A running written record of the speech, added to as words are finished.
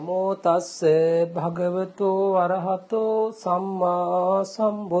නමෝ තස්ස භගවතු අරහතෝ සම්මා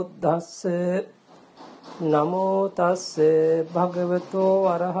සම්බුද්දස්ස නමෝ තස්ස භගවතු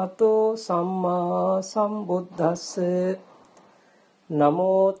අරහතෝ සම්මා සම්බුද්දස්ස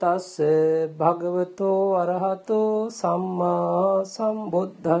නමෝ තස්ස භගවතු අරහතෝ සම්මා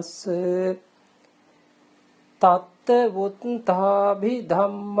සම්බුද්දස්ස තත්ත වුත්තාභි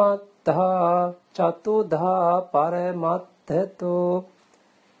ධම්මත්තා චතුධා පරමත්තතෝ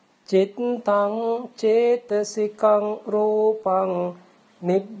චිත්තං චේතසිකං රූපං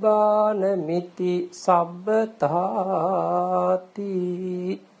නිබ්බාන මිති සබ්බතාති.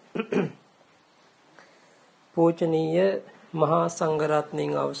 පූජනීය මහා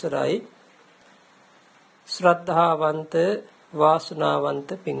සංඝරත්නයන් අවසරයි, ශ්‍රද්ධාවන්ත වාසනාවන්ත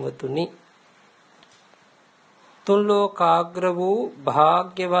පින්වතුනි, තුන් ලෝකාග්‍ර වූ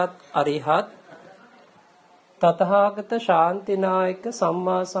භාග්‍යවත් අරිහත් තථාගත ශාන්තිනායක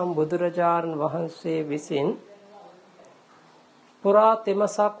සම්මා සම්බුදුරජාණන් වහන්සේ විසින් පුරා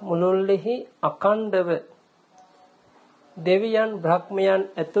තෙමසක් මුළුල්ලෙහි අඛණ්ඩව දෙවියන් බ්‍රහ්මයන්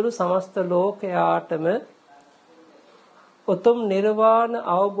ඇතුළු සමස්ත ලෝකයාටම උතුම් නිර්වාණ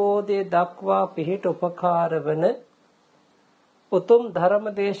අවබෝධය දක්වා පිහිට උපකාර වන උතුම් ධර්ම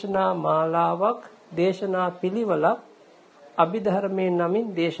දේශනා මාලාවක්, දේශනා පිළිවෙලක් අභිධර්මයේ නමින්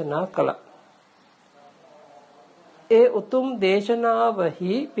දේශනා කළා. ඒ උතුම්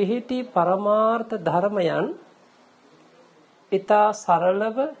දේශනාවෙහි පිහිටි පරමාර්ථ ධර්මයන් ඊතා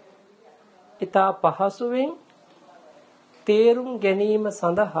සරලව, ඊතා පහසුවෙන් තේරුම් ගැනීම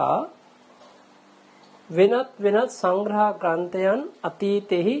සඳහා වෙනත් සංග්‍රහ ග්‍රන්ථයන්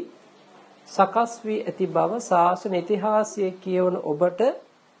අතීතෙහි සකස් වී ඇති බව ශාසන ඉතිහාසයේ කියවන ඔබට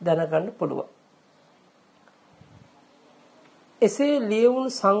දැනගන්න පුළුවන්. එසේ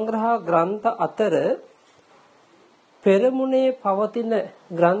ලියවුණු සංග්‍රහ ග්‍රන්ථ අතර පෙරමුණේ පවතින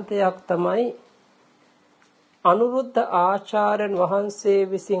ග්‍රන්ථයක් තමයි අනුරුද්ධ ආචාර්යන් වහන්සේ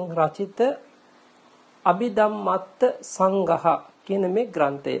විසින් රචිත අභිධම්මත්ත සංග්‍රහ කියන මේ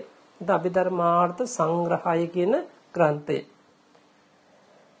ග්‍රන්ථය. අභිධර්මාර්ථ සංග්‍රහය කියන ග්‍රන්ථය.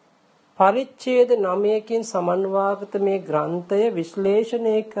 පරිච්ඡේද 9කින් සමන්වාගත මේ ග්‍රන්ථය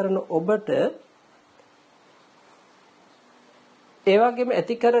විශ්ලේෂණය කරන ඔබට ඒ වගේම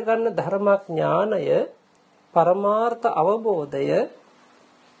ඇති කරගන්න ධර්මඥානය, පරමාර්ථ අවබෝධය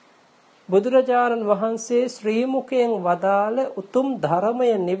බුදුරජාණන් වහන්සේ ශ්‍රී මුඛයෙන් වදාළ උතුම් ධර්මය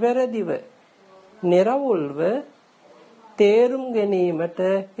නිවැරදිව, නිර්වුල්ව තේරුම් ගැනීමට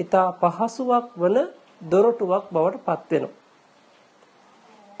ඉතා පහසුවක් වන දොරටුවක් බවට පත් වෙනවා.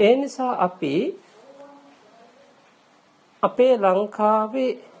 ඒ නිසා අපි අපේ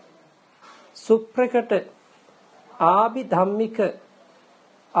ලංකාවේ සුප්‍රකට ආභිධම්මික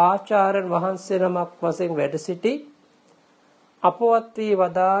ආචාර්යන් වහන්සේ නමක් වශයෙන් වැඩ සිටි අපවත් වී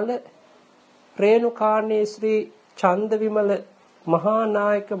වදාළ රේණුකාණී ශ්‍රී චන්දවිමල මහා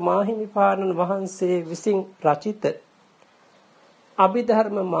නායක මාහිමිපාණන් වහන්සේ විසින් රචිත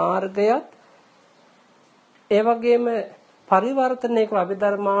අභිධර්ම මාර්ගයත්, ඒ වගේම පරිවර්තනය කළ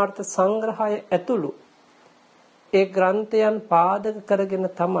අභිධර්මාර්ථ සංග්‍රහය ඇතුළු ඒ ග්‍රන්ථයන් පාදක කරගෙන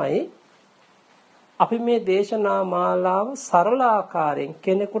තමයි අපි මේ දේශනා මාලාව සරල ආකාරයෙන්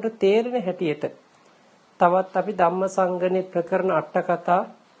කෙනෙකුට තේරෙන හැටියට, තවත් අපි ධම්මසංගණේ ප්‍රකරණ අට කතා,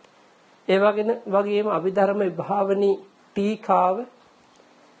 ඒ වගේම අභිධර්ම විභාවනී ටීකාව,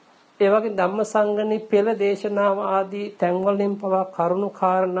 ඒ වගේ ධම්මසංගණේ පෙළ දේශනාව ආදී තැන්වලින් පවා කරුණු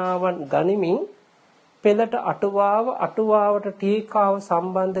කාරණාවන් ගනිමින් පෙළට අටුවාවට ටීකාව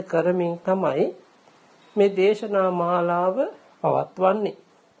සම්බන්ධ කරමින් තමයි මේ දේශනා මාලාව පවත්වන්නේ.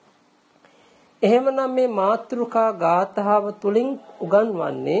 එහෙමනම් මේ මාතෘකා ගාථාව තුලින්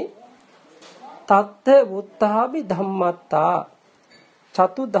උගන්වන්නේ තත්ත වුත්තාභි ධම්මත්තා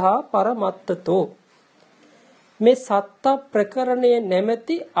චතුධා පරමත්තතෝ. මේ සත්ත ප්‍රකරණයේ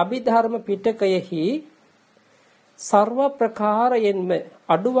නැමැති අභිධර්ම පිටකයෙහි ਸਰව ප්‍රකාරයෙන්ම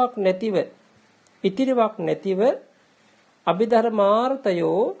අඩුවක් නැතිව, ඉතිරිවක් නැතිව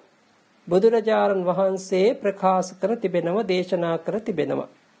අභිධර්මාර්ථයෝ බුදුරජාණන් වහන්සේ ප්‍රකාශ කර තිබෙනවා, දේශනා කර තිබෙනවා.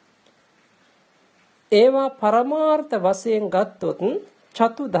 ඒවා පරමාර්ථ වශයෙන් ගත්තොත්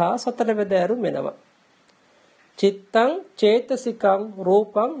චතුධා සතරවැදෑරුම් වෙනවා. චිත්තං චේතසිකං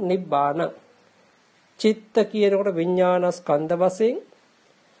රූපං නිබ්බාන. චිත්ත කියනකොට විඥානස්කන්ධ වශයෙන්,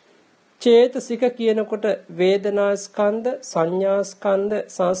 චේතසික කියනකොට වේදනා ස්කන්ධ, සංඥා ස්කන්ධ,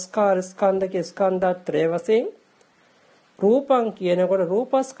 සංස්කාර ස්කන්ධ කිය ස්කන්ධත්‍රය වශයෙන්, රූපං කියනකොට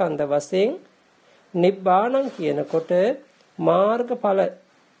රූපස්කන්ධ වශයෙන්, නිබ්බානං කියනකොට මාර්ගඵල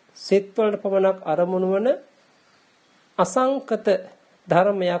සිත් වලට පමණක් අරමුණු වන අසංකත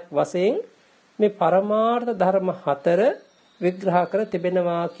ධර්මයක් වශයෙන් මේ පරමාර්ථ ධර්ම හතර විග්‍රහ කර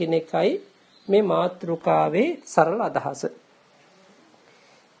තිබෙනවා කියන එකයි මේ මාතෘකාවේ සරල අදහස.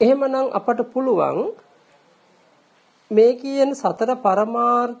 එහෙමනම් අපට පුළුවන් මේ කියන සතර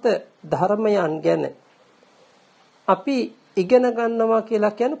පරමාර්ථ ධර්මයන් ගැන අපි ඉගෙන ගන්නවා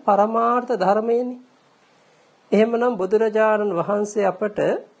කියලා කියන්නේ පරමාර්ථ ධර්මයනේ. එහෙමනම් බුදුරජාණන් වහන්සේ අපට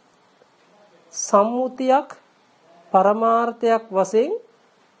සම්මුතියක් පරමාර්ථයක් වශයෙන්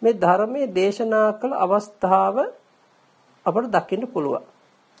මේ ධර්මයේ දේශනා කළ අවස්ථාව අපට දකින්න පුළුවන්.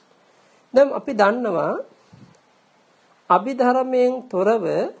 දැන් අපි දන්නවා අභිධර්මයෙන් තොරව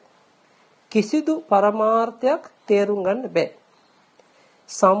කිසිදු පරමාර්ථයක් තේරුම් ගන්න බෑ.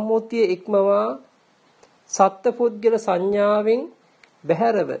 සම්මුතිය ඉක්මවා සත්පුද්ගල සංඥාවෙන්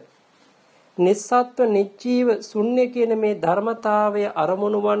බැහැරව නිස්සත්ව නිජීව ශුන්‍ය කියන මේ ධර්මතාවය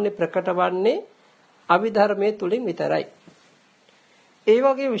අරමුණු වන්නේ ප්‍රකට වන්නේ අභිධර්මයේ තුලින් විතරයි. ඒ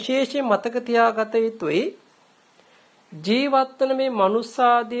වගේ විශේෂයෙන් මතක තියාගත යුතුයි ජීවත් වන මේ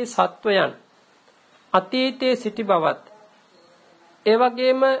මනුස්සාදී සත්වයන් අතීතයේ සිටි බවත් ඒ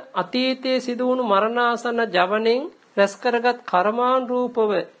වගේම අතීතයේ සිදු වුණු මරණාසන්න ජවණෙන් රැස් කරගත්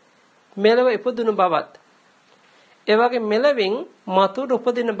කර්මානුරූපව මෙලව ඉපදුණු බවත් ඒ වගේ මෙලවින් මතුරු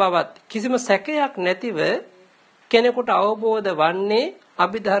උපදින බවත් කිසිම සැකයක් නැතිව කෙනෙකුට අවබෝධ වන්නේ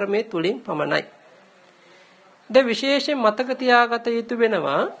අභිධර්මයේ තුලින් පමණයි. ද විශේෂයෙන් මතක තියාගත යුතු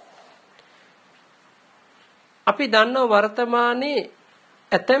වෙනවා අපි දන්නව වර්තමානයේ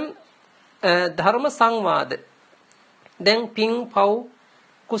ඇතම් ධර්ම සංවාද දැන් පින් පව්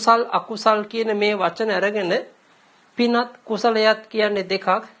කුසල් අකුසල් කියන මේ වචන අරගෙන පිනත් කුසලයක් කියන්නේ දෙකක්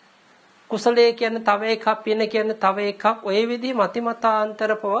කුසලයේ කියන්නේ තව එකක් පින කියන්නේ තව එකක් ඔය විදිහ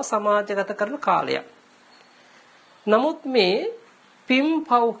මතිමතාන්තර පව සමාජගත කරන කාලයක්. නමුත් මේ පින්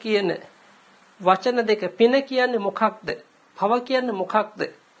පව් කියන වචන දෙක පින කියන්නේ මොකක්ද? පව කියන්නේ මොකක්ද?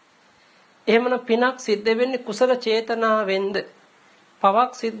 එහෙමනම් පිනක් සිද්ධ වෙන්නේ කුසල චේතනාවෙන්ද?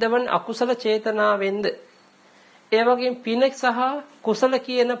 පවක් සිද්ධ වෙන්නේ අකුසල චේතනාවෙන්ද? ඒ වගේම පින සහ කුසල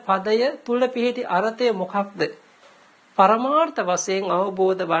කියන පදය තුල පිහිටි අර්ථය මොකක්ද? පරමාර්ථ වශයෙන්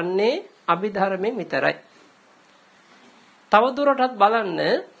අවබෝධ වන්නේ අභිධර්මයෙන් විතරයි. තවදුරටත් බලන්න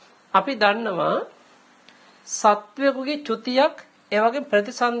අපි දන්නවා සත්වයෙකුගේ චුතියක් ඒ වගේ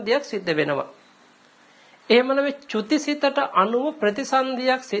ප්‍රතිසන්දියක් සිද්ධ වෙනවා. එහෙමනම් මේ චුතිසිතට අනුව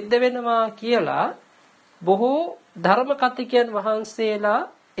ප්‍රතිසන්දියක් සිද්ධ වෙනවා කියලා බොහෝ ධර්ම කතිකයන් වහන්සේලා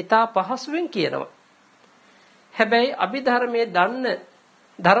ඊට පහසුවෙන් කියනවා. හැබැයි අභිධර්මයේ දන්න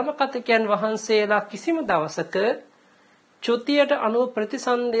ධර්ම කතිකයන් වහන්සේලා කිසිම දවසක චුතියට අනුව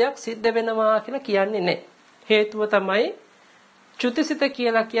ප්‍රතිසන්දියක් සිද්ධ වෙනවා කියලා කියන්නේ නැහැ. හේතුව තමයි චුතිසිත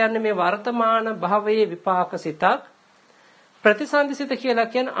කියලා කියන්නේ මේ වර්තමාන භවයේ විපාක සිතක්. ප්‍රතිසන්දිසිත කියලා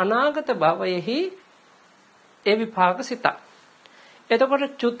කියන්නේ අනාගත භවයේහි ඒ විපාක සිතක්. එතකොට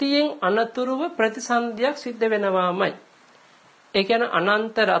චුතියෙන් අනතුරුව ප්‍රතිසන්දියක් සිද්ධ වෙනවාමයි. ඒ කියන්නේ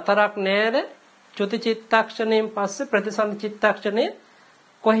අනන්ත රතරක් නෑර චුති චිත්තක්ෂණයෙන් පස්සේ ප්‍රතිසන්දි චිත්තක්ෂණය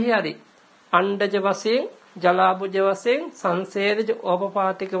කොහේ හරි අණ්ඩජ වශයෙන් ජලාබුජ වශයෙන් සංසේදජ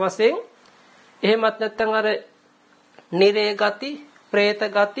ඕපපාතික වශයෙන් එහෙමත් නැත්නම් අර නිරේ ගති, പ്രേත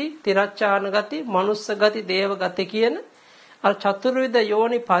ගති, තිරච්ඡාන ගති, මනුස්ස ගති, දේව ගති කියන අර චතුර්විධ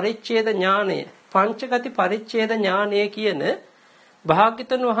යෝනි පරිච්ඡේද ඥානය, පංචගති පරිච්ඡේද ඥානය කියන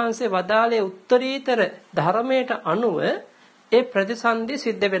භාග්‍යතුන් වහන්සේ වදාළේ උත්තරීතර ධර්මයට අනුව ඒ ප්‍රතිසන්දි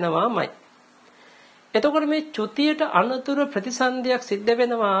සිද්ධ වෙනවාමයි. එතකොට මේ චුතියට අනුතුරු ප්‍රතිසන්දියක් සිද්ධ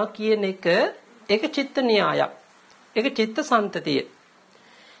වෙනවා කියන එක ඒක චිත්ත න්‍යායක්. ඒක චිත්ත සම්තතිය.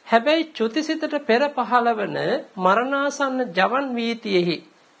 හැබැයි චුතිසිතට පෙර පහළවන මරණාසන්න ජවන් වීතියෙහි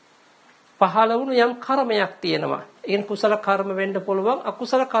පහළ වුණු යම් කර්මයක් තියෙනවා. ඒන් කුසල කර්ම වෙන්න පුළුවන්,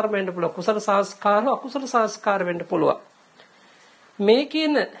 අකුසල කර්ම වෙන්න පුළුවන්. කුසල සංස්කාර, අකුසල සංස්කාර වෙන්න පුළුවන්. මේ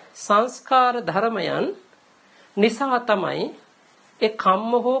කියන සංස්කාර ධර්මයන් නිසා තමයි ඒ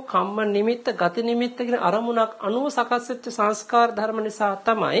කම්ම හෝ කම්ම නිමිත්ත, ගති නිමිත්ත කියන අරමුණක් අනුව සකස් වෙච්ච සංස්කාර ධර්ම නිසා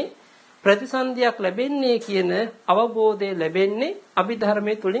තමයි ප්‍රතිසන්දියක් ලැබෙන්නේ කියන අවබෝධය ලැබෙන්නේ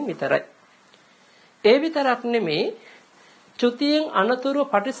අභිධර්මයේ තුලින් විතරයි. ඒ විතරක් නෙමේ චුතියෙන් අනතුරු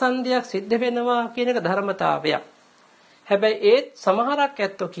ප්‍රතිසන්දියක් සිද්ධ වෙනවා කියන එක ධර්මතාවයක්. හැබැයි ඒත් සමහරක්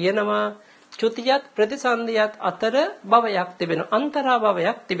ඇත්තෝ කියනවා චුතියත් ප්‍රතිසන්දියත් අතර භවයක් තිබෙනවා, අන්තරා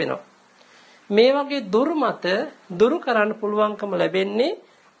භවයක් තිබෙනවා. මේ වගේ දුර්මත දුරු කරන්න පුළුවන්කම ලැබෙන්නේ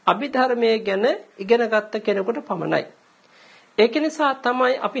අභිධර්මයේ ගැන ඉගෙන ගත්ත කෙනෙකුට පමණයි. ඒක නිසා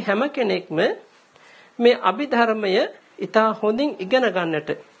තමයි අපි හැම කෙනෙක්ම මේ අභිධර්මය ඉතා හොඳින් ඉගෙන ගන්නට,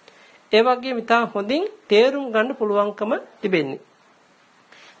 ඒ වගේම ඉතා හොඳින් තේරුම් ගන්න පුළුවන්කම තිබෙන්නේ.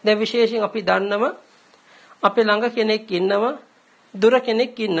 දැන් විශේෂයෙන් අපි දන්නවා අපේ ළඟ කෙනෙක් ඉන්නවා, දුර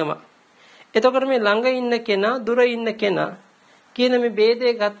කෙනෙක් ඉන්නවා. එතකොට මේ ළඟ ඉන්න කෙනා, දුර ඉන්න කෙනා කියන මේ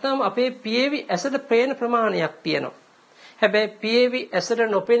ભેදය ගත්තාම අපේ පියවි ඇසට පේන ප්‍රමාණයක් තියෙනවා. හැබැයි පියවි ඇසට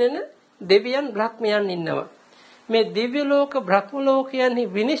නොපෙනෙන දෙවියන් බ්‍රහ්මයන් ඉන්නවා. මේ දිව්‍ය ලෝක බ්‍රහ්ම ලෝකයන්හි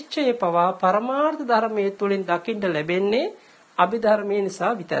විනිශ්චය පවා පරමාර්ථ ධර්මයේ තුලින් දකින්න ලැබෙන්නේ අභිධර්මයේ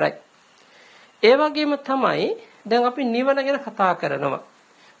නිසා විතරයි. ඒ වගේම තමයි දැන් අපි නිවන ගැන කතා කරනවා.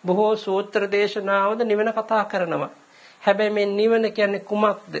 බොහෝ සූත්‍ර දේශනාවද නිවන කතා කරනවා. හැබැයි මේ නිවන කියන්නේ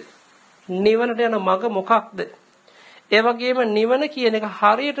කුමක්ද? නිවනට යන මඟ මොකක්ද? ඒ වගේම නිවන කියන එක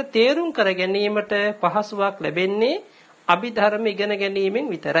හරියට තේරුම් කර ගැනීමට පහසුවක් ලැබෙන්නේ අභිධර්ම ඉගෙන ගැනීමෙන්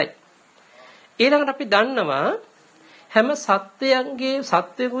විතරයි. ඊළඟට අපි දන්නවා හැම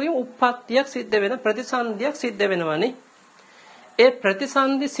සත්වයන්ගේ උප්පත්තියක් සිද්ධ වෙන ප්‍රතිසන්දියක් සිද්ධ වෙනවනේ. ඒ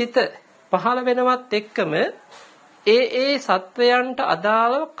ප්‍රතිසන්දි සිත පහළ වෙනවත් එක්කම ඒ සත්වයන්ට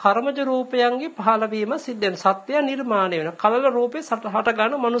අදාළව කර්මජ රූපයන්ගේ පහළ වීම සිද්ධ වෙන. සත්වය නිර්මාණය වෙන. කලල රූපේ හට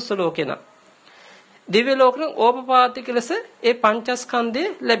ගන්න මනුස්ස ලෝකේන. දිව්‍ය ලෝකෙන් ඕපපාතික ලෙස ඒ පංචස්කන්ධය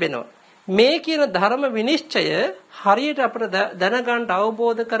ලැබෙනවා. මේ කියන ධර්ම විනිශ්චය හරියට අපිට දැනගන්න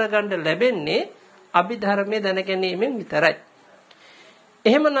අවබෝධ කරගන්න ලැබෙන්නේ අභිධර්මයේ දැනගැනීමෙන් විතරයි.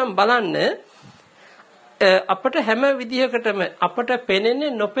 එහෙමනම් බලන්න අපට හැම විදිහකටම අපට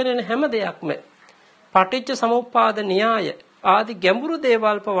පෙනෙන්නේ නොපෙනෙන හැම දෙයක්ම පටිච්ච සමුප්පාද න්‍යාය ආදී ගැඹුරු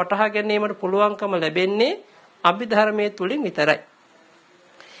දේවල් වටහා ගැනීමට පුළුවන්කම ලැබෙන්නේ අභිධර්මයේ තුලින් විතරයි.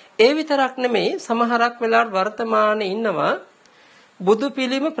 ඒ විතරක් නෙමෙයි සමහරක් වෙලාවට වර්තමානයේ ඉන්නවා බුදු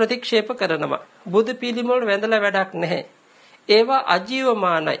පිළිම ප්‍රතික්ෂේප කරනවා. බුදු පිළිම වල වැඳලා වැඩක් නැහැ. ඒවා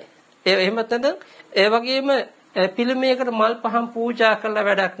අජීවමානයි. එහෙම නැත්නම් ඒ වගේම පිළිමයකට මල් පහන් පූජා කළා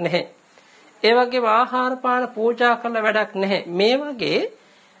වැඩක් නැහැ. ඒ වගේම ආහාර පාන පූජා කළා වැඩක් නැහැ. මේ වගේ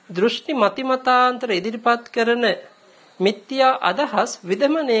දෘෂ්ටි මතිමතාන්තර ඉදිරිපත් කරන මිත්‍යා අදහස්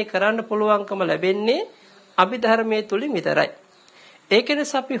විදමනය කරන්න පුළුවන්කම ලැබෙන්නේ අභිධර්මයේ තුලින් විතරයි. ඒක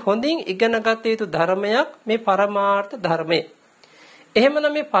නිසා අපි හොඳින් ඉගෙන ගත යුතු ධර්මයක් මේ පරමාර්ථ ධර්මය. එහෙමනම්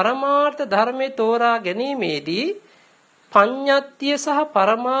මේ පරමාර්ථ ධර්මයේ තෝරා ගැනීමේදී පඤ්ඤාත්තිය සහ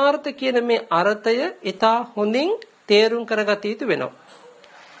පරමාර්ථ කියන මේ අර්ථය ඊටා හොඳින් තේරුම් කරගත යුතු වෙනවා.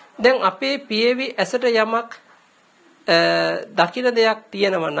 දැන් අපේ පියවි ඇසට යමක් දකින දෙයක්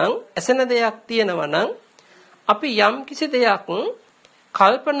තියෙනවා නම්, ඇසෙන දෙයක් තියෙනවා නම් අපි යම් කිසි දෙයක්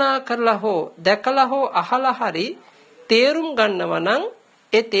කල්පනා කරලා හෝ දැකලා හෝ අහලා හරි තේරුම් ගන්නවා නම්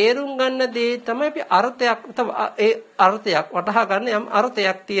ඒ තේරුම් ගන්න දේ තමයි අපි අර්ථයක් ඒ අර්ථයක් වටහා ගන්න යම්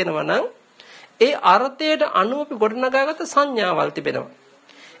අර්ථයක් තියෙනවා නම් ඒ අර්ථයට අනුව අපි ගොඩනගාගත්ත සංඥාවල් තිබෙනවා.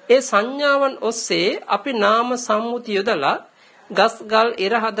 ඒ සංඥාවන් ඔස්සේ අපි නාම සම්මුති යොදලා ගස් ගල්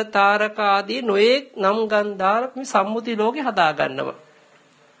ඉරහද තාරක ආදී නොයෙක් නම් ගන්ධාර මේ සම්මුති ලෝකේ හදා ගන්නවා.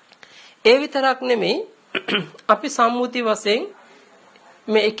 ඒ විතරක් නෙමෙයි අපි සම්මුති වශයෙන්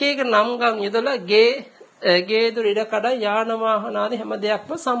මේ එක එක නම් ගම් යොදලා ගේ දුර ඉඩ කඩ යාන වාහන ආදී හැම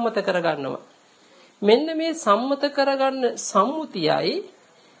දෙයක්ම සම්මත කරගන්නවා. මෙන්න මේ සම්මත කරගන්න සම්මුතියයි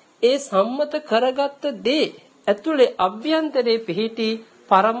ඒ සම්මත කරගත්ත දේ ඇතුලේ අභ්‍යන්තරයේ පිහිටි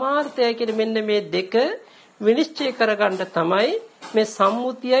පරමාර්ථය කියන මෙන්න මේ දෙක විනිශ්චය කරගන්න තමයි මේ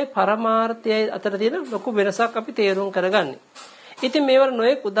සම්මුතියයි පරමාර්ථයයි අතර තියෙන ලොකු වෙනසක් අපි තේරුම් කරගන්නේ. ඉතින් මේවල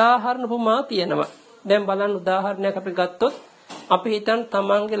නොයෙක් උදාහරණ උපමා තියෙනවා. දැන් බලන්න උදාහරණයක් අපි ගත්තොත් අපි හිතන්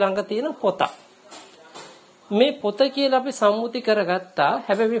තමන්ගේ ළඟ තියෙන පොත. මේ පොත කියලා අපි සම්මුති කරගත්තා.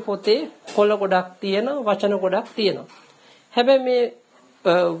 හැබැයි මේ පොතේ කොළ ගොඩක් තියෙනවා, වචන ගොඩක් තියෙනවා. හැබැයි මේ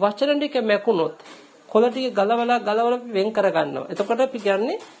වචන ටික මැකුණොත් කොළ ටික ගලවලා වෙන් කරගන්නවා. එතකොට අපි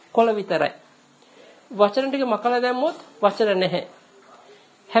කියන්නේ කොළ විතරයි. වචන ටික මකලා දැම්මොත් වචන නැහැ.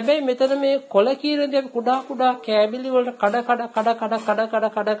 හැබැයි මෙතන මේ කොළ කියන දේ අපි කුඩා කැබිලි වලට කඩ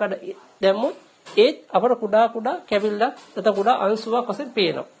දැම්මොත් ඒත් අපර කුඩා කැබිල්ලක් නැත්නම් කුඩා අංශුවක් වශයෙන්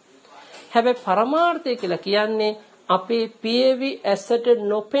පේනවා. හැබැයි පරමාර්ථය කියලා කියන්නේ අපේ පියවි ඇසට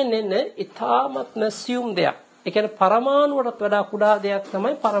නොපෙනෙන ඊ타ත්ම සියුම් දෙයක්. ඒ කියන්නේ පරමාණුවටත් වඩා කුඩා දෙයක්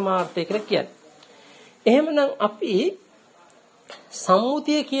තමයි පරමාර්ථය කියලා කියන්නේ. එහෙමනම් අපි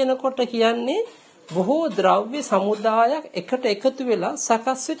සම්මුතිය කියනකොට කියන්නේ බොහෝ ද්‍රව්‍ය සමුදායක් එකට එකතු වෙලා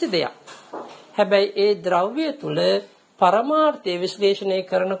සකස් වෙච්ච දෙයක්. හැබැයි ඒ ද්‍රව්‍ය තුල පරමාර්ථය විශ්ලේෂණය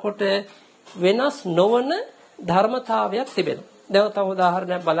කරනකොට වෙනස් නොවන ධර්මතාවයක් තිබෙනවා. දැන් තව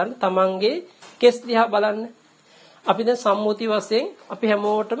උදාහරණයක් බලන්න. තමන්ගේ කෙස් දිහා බලන්න. අපි දැන් සම්මුති වශයෙන් අපි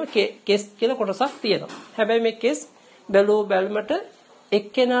හැමෝටම කෙස් කියලා කොටසක් තියෙනවා. හැබැයි මේ කෙස් බැලුමට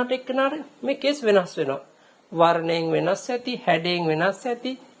එක්කෙනාට මේ කෙස් වෙනස් වෙනවා. වර්ණයෙන් වෙනස් ඇති, හැඩයෙන් වෙනස්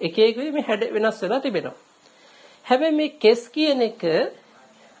ඇති, එක මේ හැඩ වෙනස් වෙලා තිබෙනවා. හැබැයි මේ කෙස් කියන එක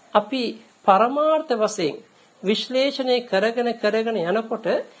අපි පරමාර්ථ වශයෙන් විශ්ලේෂණය කරගෙන යනකොට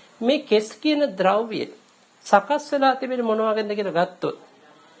මේ කෙස් කියන ද්‍රව්‍ය සකස් වෙලා තිබෙන මොන වගේද කියලා ගත්තොත්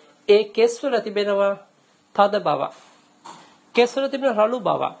ඒ කෙස් වල තිබෙනවා තද බව. කෙස් වල තිබෙන රළු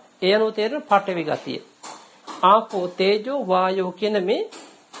බව. ඒ අනුව තේරෙන පඨවි ගතිය. ආපෝ තේජෝ වායෝ කියන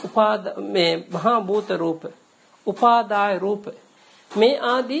මේ මහා භූත රූප උපාදාය රූප. මේ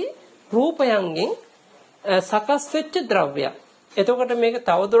ආදී රූපයන්ගෙන් සකස් වෙච්ච ද්‍රව්‍යයක්. එතකොට මේක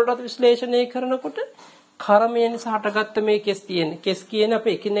තවදුරටත් විශ්ලේෂණය කරනකොට කර්මය නිසා හටගත්ත මේ කෙස් තියෙන්නේ. කෙස් කියන්නේ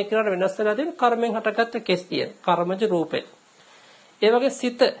අපි එකිනෙකට වෙනස් වෙලා තියෙන කර්මෙන් හටගත්ත කෙස් තියෙන. කර්මජ රූපය. ඒ වගේ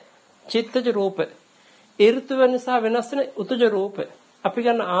සිත, චිත්තජ රූප. ඍතුව නිසා වෙනස් වෙන උතුජ රූප. අපි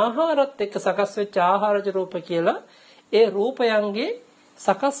ගන්න ආහාරත් එක්ක සකස් වෙච්ච ආහාරජ රූප කියලා ඒ රූපයන්ගේ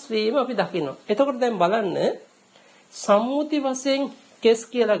සකස් වීම අපි දකිනවා. එතකොට දැන් බලන්න සම්මුති වශයෙන් කෙස්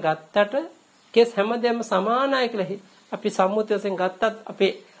කියලා ගත්තට කෙස් හැමදේම සමානයි කියලා අපි සම්මුති වශයෙන් ගත්තත්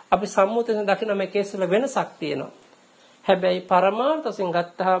අපි සම්මුති වශයෙන් දකින මේ කෙස් වල වෙනසක් තියෙනවා. හැබැයි පරමාර්ථ වශයෙන්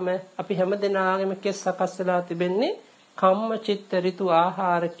ගත්තාම අපි හැමදෙනාගේම කෙස් සකස් වෙලා තිබෙන්නේ කම්ම චිත්ත ඍතු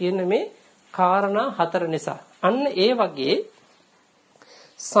ආහාර කියන මේ කාරණා හතර නිසා. අන්න ඒ වගේ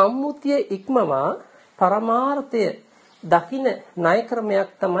සම්මුතිය ඉක්මවා පරමාර්ථය දකින ණය ක්‍රමයක්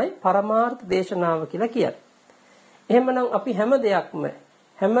තමයි පරමාර්ථ දේශනාව කියලා කියන්නේ. එහෙමනම් අපි හැම දෙයක්ම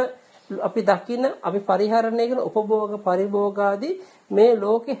අපි දකින අපි පරිහරණය කරන උපභෝග පරිභෝගාදී මේ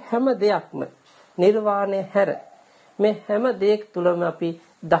ලෝකේ හැම දෙයක්ම නිර්වාණය හැර මේ හැම දෙයක් තුලම අපි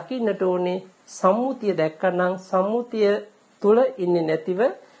දකින්නට ඕනේ සම්මුතිය දැක්කනම් සම්මුතිය තුල ඉන්නේ නැතිව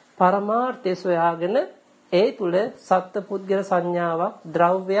පරමාර්ථය සොයාගෙන ඒ තුල සත්පුද්ගල සංඥාවක්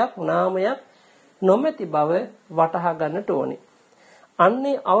ද්‍රව්‍යයක් නාමයක් නොමැති බව වටහා ගන්නට ඕනේ.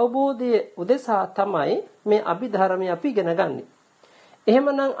 අන්නේ අවබෝධයේ උදෙසා තමයි මේ අභිධර්මය අපි ඉගෙන ගන්නෙ.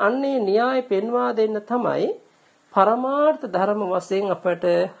 එහෙමනම් අන්නේ න්‍යාය පෙන්වා දෙන්න තමයි පරමාර්ථ ධර්ම වශයෙන් අපට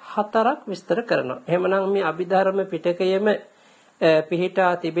හතරක් විස්තර කරනවා. එහෙමනම් මේ අභිධර්ම පිටකයේම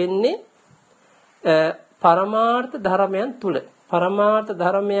පිහිටා තිබෙන්නේ පරමාර්ථ ධර්මයන් තුල. පරමාර්ථ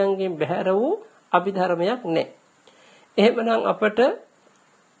ධර්මයන්ගෙන් බැහැර වූ අභිධර්මයක් නැහැ. එහෙමනම් අපට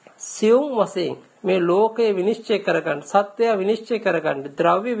සියුම් වශයෙන් මේ ලෝකය විනිශ්චය කරගන්න, සත්‍යය විනිශ්චය කරගන්න,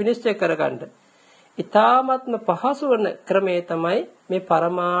 ද්‍රව්‍ය විනිශ්චය කරගන්න ඊ타ත්ම පහසු වන ක්‍රමය තමයි මේ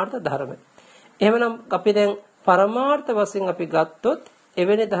පරමාර්ථ ධර්ම. එහෙමනම් අපි දැන් පරමාර්ථ වශයෙන් අපි ගත්තොත්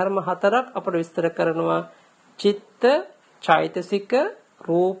එවැනි ධර්ම හතරක් අපට විස්තර කරනවා චිත්ත, චෛතසික,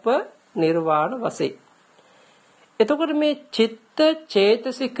 රූප, නිර්වාණ වශයෙන්. එතකොට මේ චිත්ත,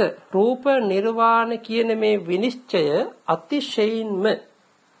 චේතසික, රූප, නිර්වාණ කියන මේ විනිශ්චය අතිශයින්ම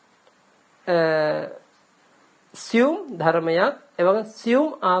සියුම් ධර්මයක් එවගේ සියුම්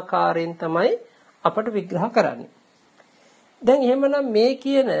ආකාරයෙන් තමයි අපට විග්‍රහ කරන්නේ. දැන් එහෙමනම් මේ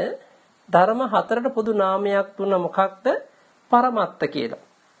කියන ධර්ම හතරට පොදු නාමයක් තුන මොකක්ද? පරමත්ත කියලා.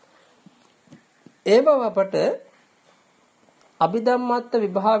 ඒ බව අපට අභිධම්මත්ත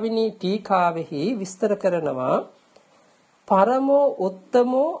විභාවිනී ටීකාවෙහි විස්තර කරනවා පරමෝ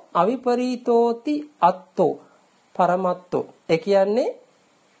උත්තමෝ අවිපරීතෝති අත්තෝ පරමත්තෝ. ඒ කියන්නේ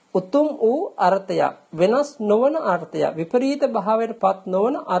උතුම් වූ අර්ථයක්, වෙනස් නොවන අර්ථයක්, විපරීත භාවයටපත්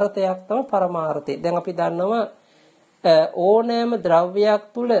නොවන අර්ථයක් තමයි පරමාර්ථය. දැන් අපි දන්නවා ඕනෑම ද්‍රව්‍යයක්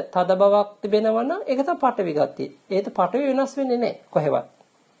තුල තද බවක් තිබෙනවා නම් ඒක තමයි පඨවි ගතිය. ඒක පඨවි වෙනස් වෙන්නේ නැහැ කොහෙවත්.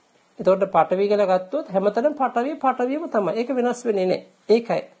 එතකොට පඨවි කියලා ගත්තොත් හැමතැනම පඨවියම තමයි. ඒක වෙනස් වෙන්නේ නැහැ.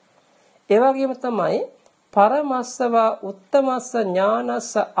 ඒකයි. ඒ වගේම තමයි පරමස්සවා උත්තමස්ස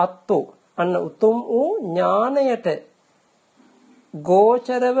ඥානස්ස අත්තෝ. අන්න උතුම් වූ ඥාණයට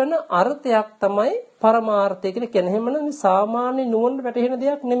ගෝචර වන අර්ථයක් තමයි පරමාර්ථය කියලා කියන්නේ. එහෙමනම් සාමාන්‍ය නුවණට වැටහෙන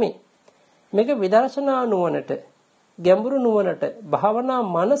දෙයක් නෙමෙයි. මේක විදර්ශනා නුවණට, ගැඹුරු නුවණට, භාවනා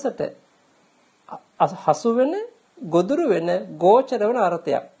මනසට හසු වෙන, ගොදුරු වෙන, ගෝචර වෙන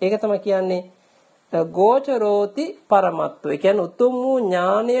අර්ථයක්. ඒක තමයි කියන්නේ ගෝචරෝති පරමත්වය. ඒ කියන්නේ උතුම් වූ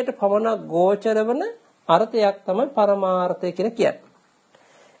ඥාණයට පමණ ගෝචර වෙන අර්ථයක් තමයි පරමාර්ථය කියලා කියන්නේ.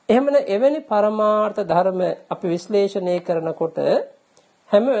 එහෙමනම් එවැනි පරමාර්ථ ධර්ම අපි විශ්ලේෂණය කරනකොට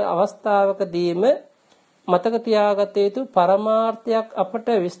හැම අවස්ථාවකදීම මතක තියාගත යුතු පරමාර්ථයක් අපට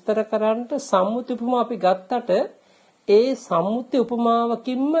විස්තර කරන්නට සම්මුති උපමා අපි ගත්තට ඒ සම්මුති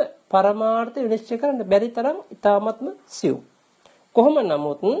උපමාවකින්ම පරමාර්ථය විනිශ්චය කරන්න බැරි තරම් ඉතාමත්ම සියුම්. කොහොම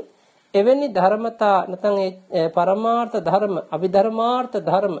නමුත් එවැනි ධර්මතා නැත්නම් ඒ පරමාර්ථ ධර්ම, අභිධර්මාර්ථ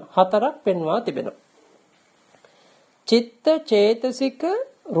ධර්ම හතරක් පෙන්වා තිබෙනවා. චිත්ත, චේතසික,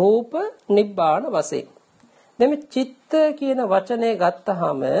 රූප, නිබ්බාන වශයෙන්. දැන් මේ චිත්ත කියන වචනේ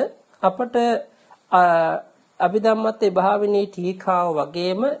ගත්තාම අපට අභිධම්මත් භාවිනී ටීකාව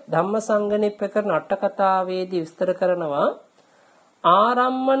වගේම ධම්මසංගණේ ප්‍රකරණ අට කතාවේදී විස්තර කරනවා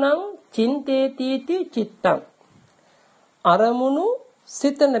ආරම්මණං චින්තේතිති චිත්තං. අරමුණු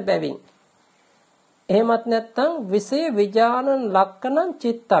සිතන බැවින්. එහෙමත් නැත්නම් විෂය විඥානං ලක්කණං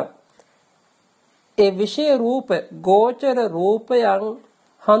චිත්තං. ඒ විෂය රූප, ගෝචර රූපයන්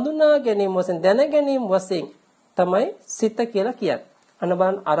හඳුනා ගැනීම වශයෙන්, දැන ගැනීම වශයෙන් තමයි සිත කියලා කියන්නේ.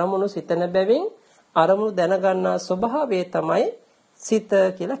 අනබන් අරමුණු සිතන බැවින් අරමුණු දැනගන්නා ස්වභාවය තමයි සිත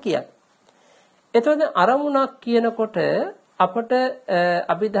කියලා කියන්නේ. එතකොට අරමුණක් කියනකොට අපට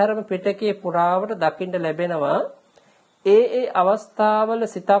අභිධර්ම පිටකයේ පුරාවට දකින්න ලැබෙනවා ඒ අවස්ථාවල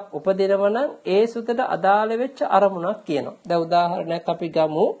සිතක් උපදිනව නම් ඒ සුතට අදාළ වෙච්ච අරමුණක් කියනවා. දැන් උදාහරණයක් අපි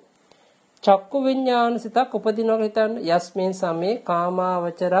ගමු. චක්කු විඤ්ඤාණ සිතක් උපදිනවා හිතන්න. යස්මින් සමේ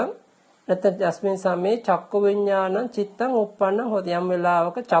කාමාවචරං නැත්නම් යස්මින් සමේ චක්කු විඤ්ඤාණං චිත්තං උප්පන්නං හොති. යම්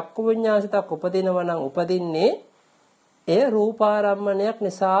වෙලාවක චක්කු විඤ්ඤාණ සිතක් උපදිනවා නම් උපදින්නේ ඒ රූපාරම්මණයක්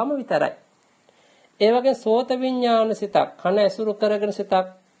නිසාම විතරයි. ඒ වගේ සෝත විඤ්ඤාණ සිතක් කන ඇසුරු කරගෙන සිතක්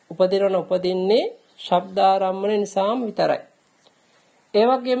උපදින්නේ ශබ්දාරම්මණය නිසාම විතරයි. ඒ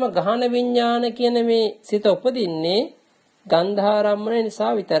වගේම ගහන විඤ්ඤාණ කියන මේ සිත උපදින්නේ ගන්ධාරම්මණය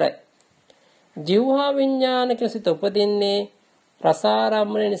නිසා විතරයි. ජීවහා විඤ්ඤාණ කියන සිත උපදින්නේ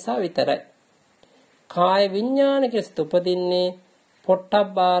රසාරම්මණය නිසා විතරයි. කාය විඤ්ඤාණ කියන සිත උපදින්නේ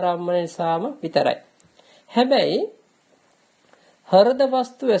පොට්ටබ්බාරම්මණය නිසාම විතරයි. හැබැයි හෘද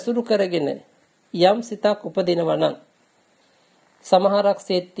වස්තු ඇසුරු කරගෙන යම් සිතක් උපදිනවා නම් සමහරක්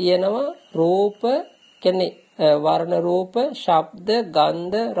සෙත් තියෙනවා රූප කියන්නේ වර්ණ රූප, ශබ්ද,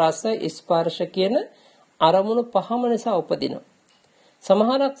 ගන්ධ, රස, ස්පර්ශ කියන අරමුණු පහම නිසා උපදිනවා.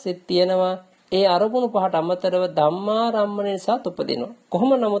 සමහරක් සෙත් තියෙනවා ඒ අරමුණු පහට අමතරව ධම්මාරම්මන නිසා උපදිනවා.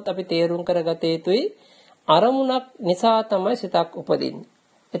 කොහොම නමුත් අපි තේරුම් කරගත යුතුයි අරමුණක් නිසා තමයි සිතක් උපදින්නේ.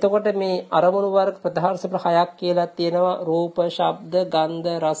 එතකොට මේ අරමුණු වර්ග ප්‍රධාන සප්‍ර හයක් කියලා තියෙනවා රූප, ශබ්ද, ගන්ධ,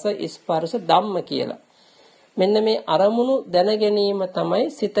 රස, ස්පර්ශ, ධම්ම කියලා. මෙන්න මේ අරමුණු දැන ගැනීම තමයි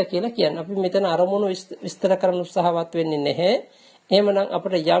සිත කියලා කියන්නේ. අපි මෙතන අරමුණු විස්තර කරන්න උත්සාහවත් වෙන්නේ නැහැ. එහෙමනම්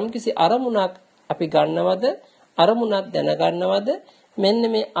අපිට යම්කිසි අරමුණක් අපි ගන්නවද, අරමුණක් දැනගන්නවද, මෙන්න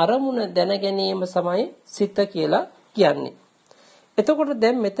මේ අරමුණ දැන ගැනීම තමයි සිත කියලා කියන්නේ. එතකොට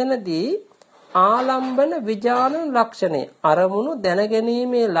දැන් මෙතනදී ආලම්බන විඥාන ලක්ෂණය අරමුණු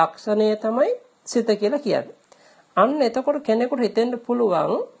දැනගැනීමේ ලක්ෂණය තමයි සිත කියලා කියන්නේ. අන්න එතකොට කෙනෙකුට හිතෙන්න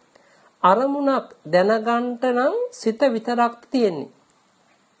පුළුවන් අරමුණක් දැනගන්න නම් සිත විතරක් තියෙන්නේ.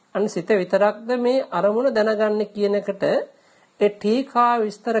 අන්න සිත විතරක්ද මේ අරමුණ දැනගන්නේ කියන එකට ඒ ටීකා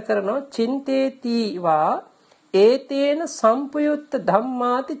විස්තර කරනවා චින්තේතිවා ඒතේන සම්පයුත්ත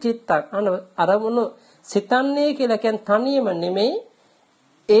ධම්මාති චිත්තං. අරමුණු සිතන්නේ කියලා කියන්නේ තනියම නෙමෙයි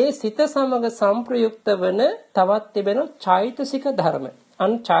ඒ සිත සමග සංප්‍රයුක්ත වන තවත් තිබෙන චෛතසික ධර්ම.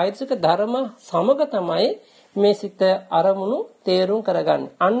 අන් චෛතසික ධර්ම සමග තමයි මේ සිත අරමුණු තේරුම්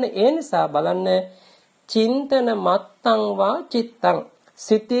කරගන්නේ. අන්න ඒ නිසා බලන්න චින්තන මත්තං වා චිත්තං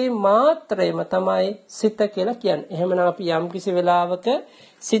සිතේ මාත්‍රයම තමයි සිත කියලා කියන්නේ. එහෙමනම් අපි යම් කිසි වෙලාවක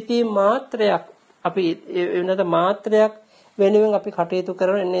සිතේ මාත්‍රයක් අපි වෙනත මාත්‍රයක් වෙනුවෙන් අපි කටයුතු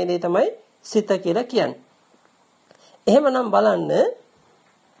කරන එන්නේ දේ තමයි සිත කියලා කියන්නේ. එහෙමනම් බලන්න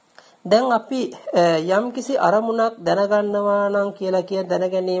දැන් අපි යම්කිසි අරමුණක් දැනගන්නවා නම් කියලා කියන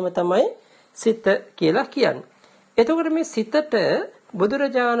දැනගැනීම තමයි සිත කියලා කියන්නේ. එතකොට මේ සිතට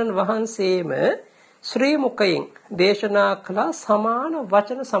බුදුරජාණන් වහන්සේම ශ්‍රී මුඛයෙන් දේශනා කළ සමාන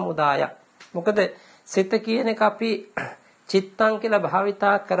වචන සමුදායක්. මොකද සිත කියන එක අපි චිත්තං කියලා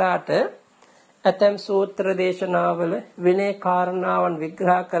භාවිතා කරාට ඇතැම් සූත්‍ර දේශනාවල විනය කාරණාවන්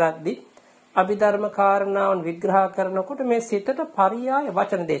විග්‍රහ කරද්දී අභිධර්ම කාරණාවන් විග්‍රහ කරනකොට මේ සිතට පරියාය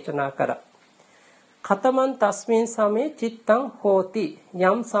වචන දේශනා කරා. ඛතමන් තස්මින් සමේ චිත්තං හෝති.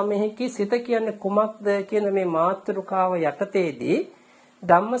 යම් සමෙහිකී සිත කියන්නේ කුමක්ද කියන මේ මාතෘකාව යටතේදී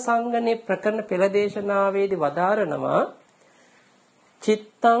ධම්මසංගනේ ප්‍රකරණ පෙළ දේශනාවේදී වදාරනවා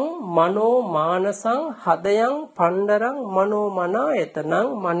චිත්තං මනෝ මානසං හදයන් පණ්ඩරං මනෝ මනායතනං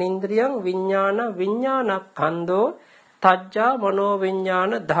මනින්ද්‍රියං විඥාන විඥානක්ඛන්தோ තජ්ජා මනෝ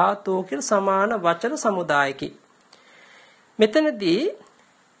විඥාන ධාතු කියලා සමාන වචන සමුදායකි. මෙතනදී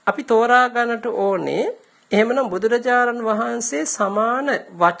අපි තෝරා ගන්නට ඕනේ එහෙමනම් බුදුරජාණන් වහන්සේ සමාන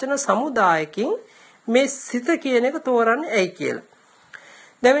වචන සමුදායකින් මේ සිත කියන එක තෝරන්නේ ඇයි කියලා.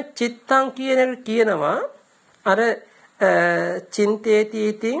 දැන් චිත්තං කියන එක කියනවා අර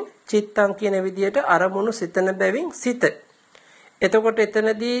චින්තේතිතින් චිත්තං කියන විදිහට අරමුණු සිතන බැවින් සිත. එතකොට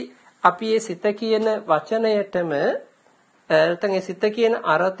එතනදී අපි මේ සිත කියන වචනයටම නැත්නම් ඒ සිත කියන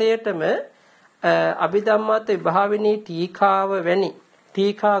අර්ථයටම අභිධම්මාත විභාවිනී ටීකාව වැනි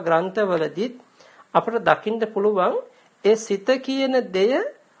ටීකා ග්‍රන්ථවලදීත් අපට දකින්න පුළුවන් ඒ සිත කියන දෙය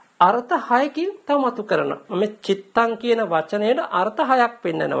අර්ථ 6කින් තමතු කරනවා. මේ චිත්තං කියන වචනයට අර්ථ 6ක්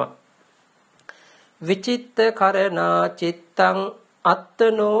පෙන්නනවා. විචිත්ත කරණා චිත්තං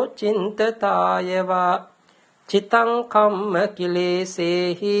අත්තනෝ චින්තතායවා චිතං කම්ම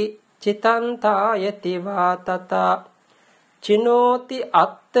කිලේසේහි චිතං තායති වාතතා චිනෝති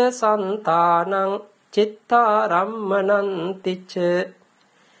අත්ත සන්තානං චිත්තාරම්මනන්තිච.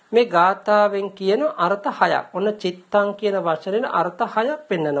 මේ ගාථාවෙන් කියන අර්ථ 6ක්. ඔන්න චිත්තං කියන වචනේන අර්ථ 6ක්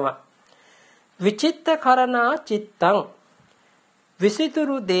පෙන්නනවා. විචිත්ත කරණා චිත්තං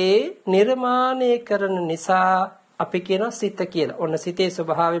විසිතුරු දේ නිර්මාණය කරන නිසා අපි කියන සිත කියලා. ඔන්න සිතේ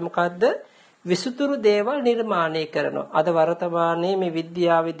ස්වභාවය මොකද්ද? විසිතුරු දේවල් නිර්මාණය කරනවා. අද වර්තමානයේ මේ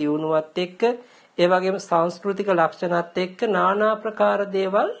විද්‍යාවේ දියුණුවත් එක්ක ඒ වගේම සංස්කෘතික ලක්ෂණات එක්ක নানা ප්‍රකාර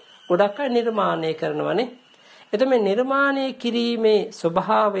දේවල් ගොඩක් අය නිර්මාණය කරනවානේ. එතකොට මේ නිර්මාණය කිරීමේ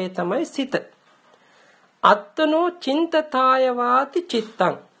ස්වභාවය තමයි සිත. අත්තනෝ චින්තතාය වාති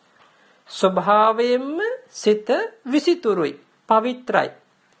චිත්තං. ස්වභාවයෙන්ම සිත විසිතුරුයි, පවිත්‍රායි.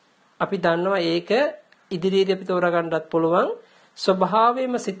 අපි දන්නවා ඒක ඉදිරියේදී අපි තෝරගන්නත් පුළුවන්.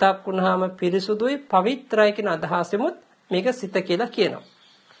 ස්වභාවයෙන්ම සිතක් වුණාම පිරිසුදුයි, පවිත්‍රායි කියන අදහසෙමුත් මේක සිත කියලා කියනවා.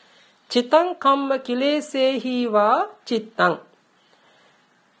 චිතං කම්ම කිලේසේහි වා චිත්තං.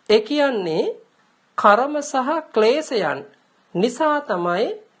 ඒ කියන්නේ කර්ම සහ ක්ලේශයන් නිසා තමයි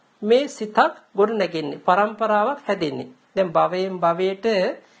මේ සිතක් ගොඩ නැගෙන්නේ, පරම්පරාවක් හැදෙන්නේ. දැන් භවයෙන් භවයට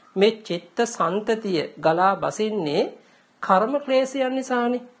මේ චිත්ත සන්තතිය ගලා බසින්නේ කර්ම ක්ලේශයන්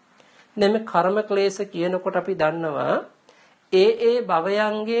නිසානේ. දැන් මේ කර්ම ක්ලේශ කියනකොට අපි දන්නවා ඒ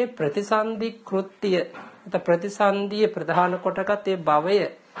භවයන්ගේ ප්‍රතිසන්දි කෘත්‍ය ප්‍රතිසන්දිය ප්‍රධාන කොටගත් ඒ භවය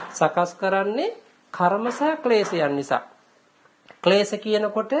සකස් කරන්නේ කර්ම සහ ක්ලේශයන් නිසා. ක්ලේශ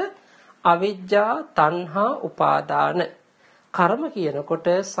කියනකොට අවිජ්ජා, තණ්හා, උපාදාන. කර්ම කියනකොට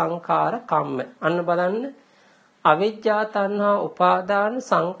සංඛාර, කම්ම. අන්න බලන්න අවිජ්ජා, තණ්හා, උපාදාන,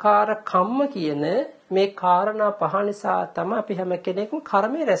 සංඛාර, කම්ම කියන මේ කාරණා පහ නිසා තමයි අපි හැම කෙනෙක්ම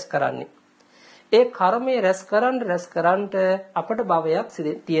කර්මය රැස් කරන්නේ. ඒ කර්මය රැස් කරන්න අපට භවයක්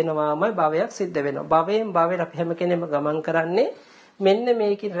තියෙනවාමයි, භවයක් සිද්ධ වෙනවා. භවයෙන් භවයට අපි හැම කෙනෙම ගමන් කරන්නේ මෙන්න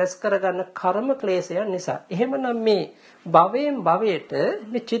මේකින් රැස් කරගන්න කර්ම ක්ලේශයන් නිසා. එහෙමනම් මේ භවයෙන් භවයට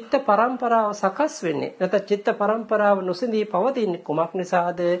මේ චිත්ත පරම්පරාව සකස් වෙන්නේ නැත්නම් චිත්ත පරම්පරාව නොසිඳී පවතින්නේ කුමක්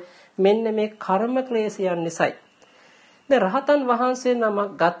නිසාද? මෙන්න මේ කර්ම ක්ලේශයන් නිසායි. දැන් රහතන් වහන්සේ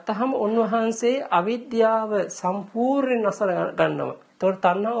නමක් ගත්තහම උන්වහන්සේ අවිද්‍යාව සම්පූර්ණ නසර ගන්නවා. ඒතකොට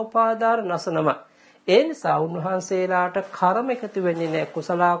තණ්හා උපාදාන නසනවා. ඒ නිසා උන්වහන්සේලාට කර්ම එකතු වෙන්නේ නැහැ.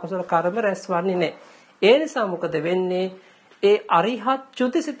 කුසල අකුසල කර්ම රැස්වන්නේ නැහැ. ඒ නිසා මොකද වෙන්නේ? ඒ අරිහත්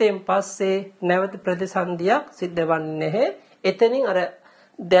චුතිසිතෙන් පස්සේ නැවත ප්‍රතිසන්දියක් සිද්ධ වන්නේ නැහැ. එතනින් අර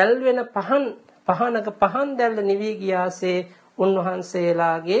දැල් වෙන පහන් දැල්ල නිවි ගියාසේ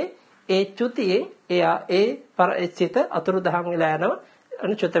උන්වහන්සේලාගේ ඒ චුතියේ ඒ චිත අතුරුදහන් වෙලා යනවා,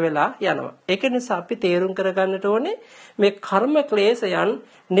 අනුචුත වෙලා යනවා. ඒක නිසා අපි තේරුම් කරගන්නට ඕනේ මේ කර්ම ක්ලේශයන්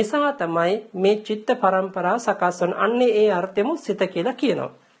නිසා තමයි මේ චිත්ත පරම්පරාව සකස් වන. අන්නේ ඒ අර්ථෙමු සිත කියලා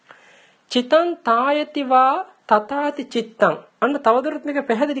කියනවා. චිතං තායතිවා තථාති චිත්තං. අන්න තවදුරටත් මේක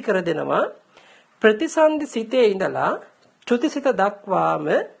පැහැදිලි කර දෙනවා. ප්‍රතිසන්දි සිතේ ඉඳලා චුතිසිත දක්වාම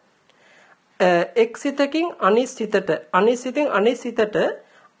එක් සිතකින් අනිත් සිතට, අනිත් සිතෙන් අනිත් සිතට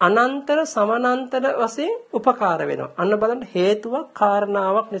අනන්තර සමානන්තර වශයෙන් උපකාර වෙනවා. අන්න බලන්න හේතුවක්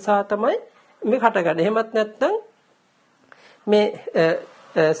කාරණාවක් නිසා තමයි මේක හටගන්නේ. එහෙමත් නැත්නම් මේ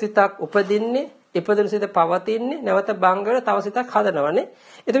සිතක් උපදින්නේ, ඉපදුණු සිත පවතින්නේ, නැවත බංග වෙන තව සිතක් හදනවනේ.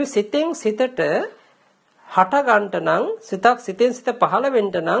 එතකොට සිතෙන් සිතට හට ගන්නට නම්, සිතක් සිතෙන් සිත පහළ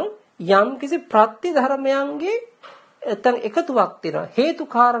වෙන්න නම් යම් කිසි ප්‍රත්‍ය ධර්මයන්ගේ නැත්නම් එකතුවක් තියෙනවා. හේතු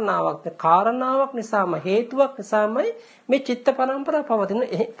කාරණාවක් නිසාම, හේතුවක් නිසාමයි මේ චිත්ත පරම්පරාව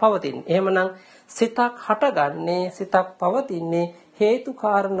පවතින්නේ. එහෙමනම් සිතක් හටගන්නේ, සිතක් පවතින්නේ හේතු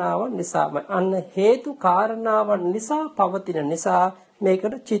කාරණාවන් නිසාමයි. අන්න හේතු කාරණාවන් නිසා පවතින නිසා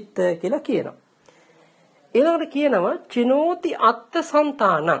මේකට චිත්ත කියලා කියනවා. ඊළඟට කියනවා චිනෝති අත්ථ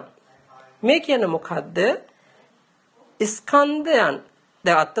సంతානං. මේ කියන්නේ මොකද්ද? ස්කන්ධයන්.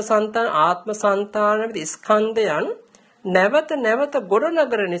 දැන් අත්ථ సంతාන, ආත්ම సంతාන විදිහ ස්කන්ධයන් නැවත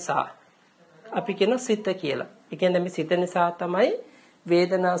ගොඩනගර නිසා අපි කියන සිත කියලා. ඒ කියන්නේ මේ සිත නිසා තමයි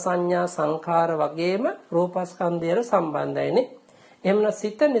වේදනා, සංඥා, සංඛාර වගේම රූපස්කන්ධයට සම්බන්ධයිනේ. එහෙමනම්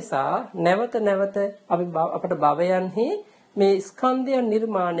සිත නිසා නැවත අපට භවයන්හි මේ ස්කන්ධයන්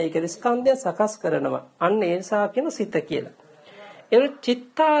නිර්මාණය කර ස්කන්ධයන් සකස් කරනවා. අන්න ඒ නිසා කියන සිත කියලා. එන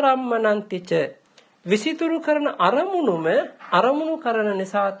චිත්තාරම්මනන්තිච විසිතුරු කරන අරමුණු කරන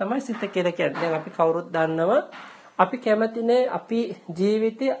නිසා තමයි සිත කියලා කියන්නේ. දැන් අපි කවුරුත් දන්නවා අපි කැමතිනේ අපි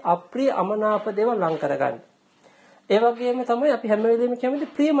ජීවිතේ අප්‍රිය අමනාප දේවල් ලං කරගන්න. ඒ වගේම තමයි අපි හැම වෙලෙම කැමති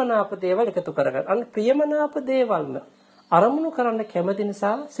ප්‍රියමනාප දේවල් එකතු කරගන්න. අන්න ප්‍රියමනාප දේවල්ම අරමුණු කරන්න කැමති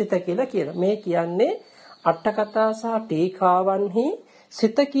නිසා සිත කියලා කියනවා. මේ කියන්නේ අට කතා සහ ටීකාවන්හි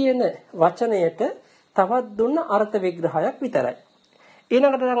සිත කියන වචනයට තවත් දුන්න අර්ථ විග්‍රහයක් විතරයි.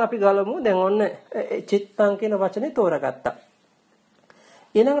 ඊළඟට දැන් අපි ගලමු. දැන් ඔන්න චිත්තං කියන වචනේ තෝරගත්තා.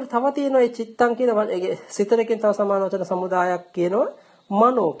 ඊළඟට තව තියෙනවා මේ චිත්තං කියන සිතරකින් තව සමාන වචන සමුදායක් කියනවා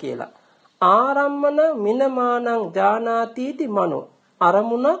මනෝ කියලා. ආරම්මන මිනමානං ජානාතිති මනෝ.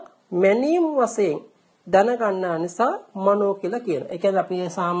 අරමුණක් මැනීම් වශයෙන් දැනගන්නා නිසා මනෝ කියලා කියනවා. ඒ කියන්නේ අපි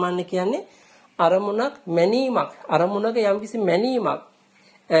සාමාන්‍ය කියන්නේ අරමුණක් මැනීමක් අරමුණක යම්කිසි මැනීමක්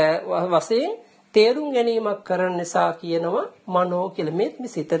වශයෙන් තේරුම් ගැනීමක් කරන නිසා කියනවා මනෝ කියලා. මේ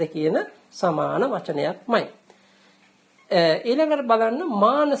සිතට කියන සමාන වචනයක්මයි. ඊළඟට බලන්න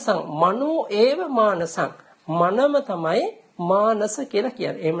මානසං මනෝ ඒව මානසං මනම තමයි මානස කියලා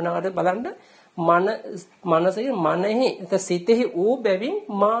කියන්නේ. එහෙම නේද බලන්න මනසේ මනෙහි සිතෙහි ඌ බැවින්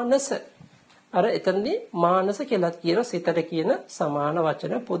මානස අර එතනදී මානස කියලා කියන සිතට කියන සමාන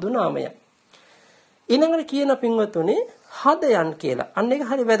වචන පොදු නාමයක්. ඊළඟට කියන පින්වතුනි හදයන් කියලා. අන්න ඒක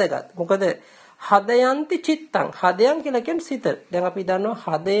හරි වැදගත්. මොකද හදයන්ති චිත්තං හදයන් කියලා කියන්නේ සිත. දැන් අපි දන්නවා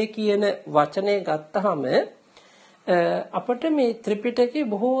හදය කියන වචනේ ගත්තාම අපිට මේ ත්‍රිපිටකයේ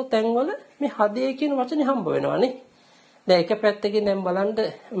බොහෝ තැන්වල මේ හදය කියන වචනේ හම්බ වෙනවානේ. දැන් එක පැත්තකින් දැන් බලන්න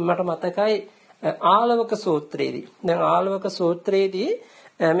මට මතකයි ආලවක සූත්‍රයේදී. දැන් ආලවක සූත්‍රයේදී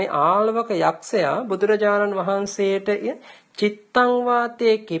මේ ආලවක යක්ෂයා බුදුරජාණන් වහන්සේට චිත්තං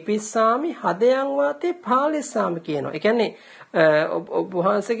වාතේ කිපිස්සාමි හදයන් වාතේ පාලිස්සාමි කියනවා. ඒ කියන්නේ ඔබ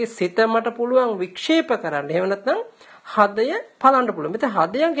වහන්සේගේ සිත මට පුළුවන් වික්ෂේප කරන්න. එහෙම නැත්නම් හදය පලන්න පුළුවන්. මෙතන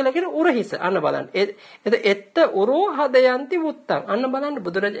හදයන් කියලා කියන්නේ උරහිස. අන්න බලන්න. එත්ත උරෝ හදයන්ති වුත්තං. අන්න බලන්න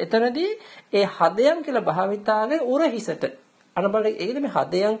බුදුරජාණන් එතනදී ඒ හදයන් කියලා භාවිතාවේ උරහිසට. අන්න බලන්න ඒකද මේ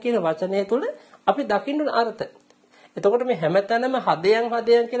හදයන් කියන වචනය තුළ අපි දකින්න අර්ථ. එතකොට මේ හැමතැනම හදයන්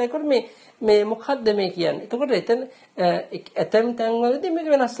කියලා එක්කොට මේ මොකද්ද මේ කියන්නේ? එතකොට එතන ඇතම් තැන්වලදී මේක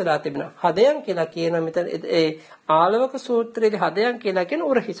වෙනස් වෙලා තිබෙනවා. හදයන් කියලා කියන මෙතන ඒ ආලවක සූත්‍රයේදී හදයන් කියලා කියන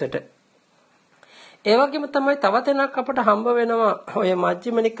උරහිසට. ඒ වගේම තමයි තව තැනක් අපට හම්බ වෙනවා ඔය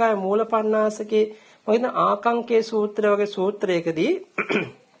මජ්ක්‍ධිම නිකායේ මූලපණ්ණාසකේ මොකද ආකංකේ සූත්‍රය වගේ සූත්‍රයකදී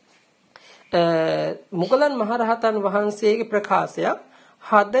මුගලන් මහරහතන් වහන්සේගේ ප්‍රකාශයක්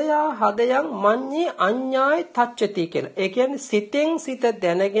හදයන් මඤ්ඤේ අඤ්ඤාය තච්චති කියලා. ඒ කියන්නේ සිතෙන් සිත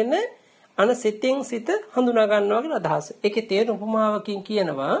දැනගෙන සිතෙන් සිත හඳුනා ගන්නවා කියන අදහස. ඒකේ තේරුම උපමාවකින්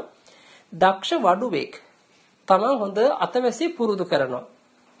කියනවා දක්ෂ වඩුවෙක් තමන් හොඳ අතවැසිය පුරුදු කරනවා.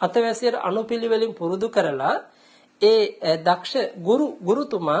 අතවැසියට අනුපිළිවෙලින් පුරුදු කරලා ඒ දක්ෂ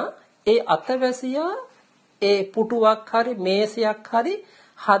ගුරුතුමා ඒ අතවැසියා ඒ පුටුවක් හරි මේසයක් හරි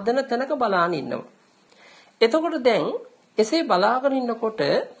හදන තැනක බලාගෙන ඉන්නවා. එතකොට දැන් එසේ බලාගෙන ඉන්නකොට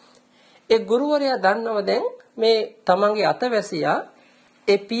ඒ ගුරුවරයා දන්නව දැන් මේ තමන්ගේ අතවැසියා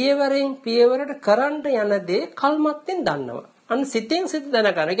ඒ පියවරෙන් පියවරට කරන්න යන දේ කල්මත්ෙන් දන්නවා. අන්න සිතෙන් සිත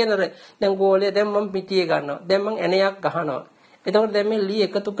දැනගන්න. ඒ කියන්නේ දැන් ගෝලය දැන් මම පිටියේ ගන්නවා. දැන් මම ඇණයක් ගහනවා. එතකොට දැන් මේ ලී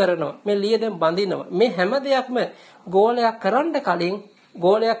එකතු කරනවා. මේ ලී දැන් බඳිනවා. මේ හැම දෙයක්ම ගෝලයක් කරන්න කලින්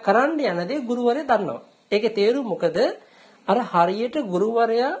ගෝලයක් කරන්න යන දේ ගුරුවරයා දන්නවා. ඒකේ තේරුම මොකද? අර හරියට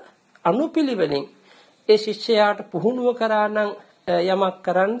ගුරුවරයා අනුපිළිවෙලින් ඒ ශිෂ්‍යයාට පුහුණුව කරා නම් යමක්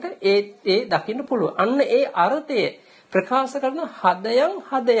කරන්න ඒ දකින්න පුළුවන්. අන්න ඒ අර්ථය ප්‍රකාශ කරන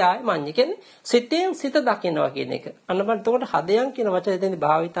හදයයි මඤ්ඤ කියන්නේ සිතෙන් සිත දකින්නවා කියන එක. අන්න බලන්න එතකොට හදයන් කියන වචනේ දෙන්නේ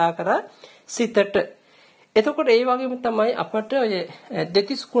භාවිතා කරා සිතට. එතකොට ඒ වගේම තමයි අපට ඔය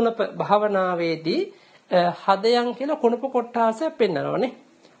දෙතිස් කුණප භාවනාවේදී හදයන් කියලා කුණප කොටාසයක් පෙන්නනවානේ.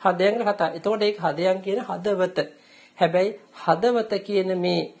 හදයන් කියලා කතා. එතකොට ඒක හදයන් කියන හදවත. හැබැයි හදවත කියන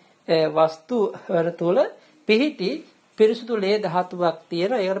මේ වස්තු වල තුල පිහිටි පිරිසුදු ලේ ධාතුවක්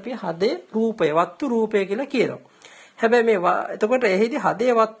තියෙන ඒකට අපි හදේ රූපය වස්තු රූපය කියලා කියනවා. හැබැයි මේ එතකොට එහිදී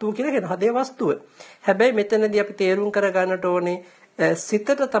හදේ වස්තු කියලා කියන හදේ වස්තුව. හැබැයි මෙතනදී අපි තේරුම් කර ගන්නට ඕනේ සිතට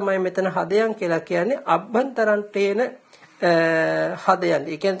තමයි මෙතන හදයන් කියලා කියන්නේ අභ්‍යන්තරන්තේන හදයන්.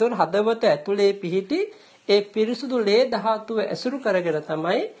 ඒ කියන්නේ හදවත ඇතුලේ පිහිටි ඒ පිරිසුදු ලේ ධාතුව ඇසුරු කරගෙන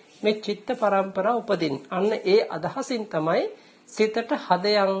තමයි මේ චිත්ත පරම්පරාව උපදින්නේ. අන්න ඒ අදහසින් තමයි සිතට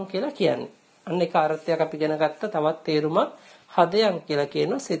හදයන් කියලා කියන්නේ. අන්න ඒක අර්ථයක් අපි ඉගෙන ගත්ත තවත් තේරුමක් හදයන් කියලා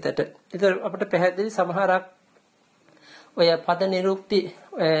කියන සිතට. ඒතර අපිට පැහැදිලි සමහරක් ඔය පද නිරුක්ති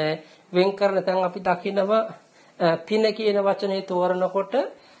වෙන් කරන තැන් අපි දකිනවා පින කියන වචනේ තෝරනකොට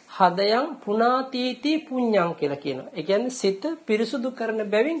හදයන් පුනාතීති පුඤ්ඤං කියලා කියනවා. ඒ කියන්නේ සිත පිරිසුදු කරන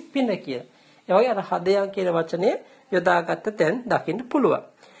බැවින් පින කියලා. ඒ වගේ අර හදයන් කියන වචනේ යොදාගත්ත තැන් දකින්න පුළුවන්.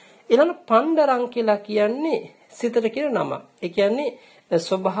 ඊළඟ පණ්ඩරං කියලා කියන්නේ සිතට කියන නම. ඒ කියන්නේ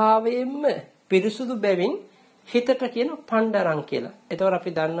ස්වභාවයෙන්ම පිරිසුදු බැවින් හිතට කියන පණ්ඩරං කියලා. ඒතකොට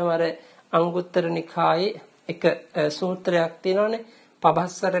අපි දන්නවා අර අංගුත්තර නිකායේ එක සූත්‍රයක් තියෙනවානේ.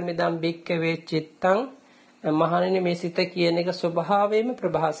 පබස්සර මිදම් බික්කවේ චිත්තං මහණෙනි මේ සිත කියන එක ස්වභාවයෙන්ම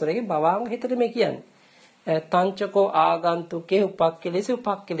ප්‍රභාසරයේ භවාංග හිතට මේ කියන්නේ. තංචකෝ ආගන්තුකේ උපක්ඛලේස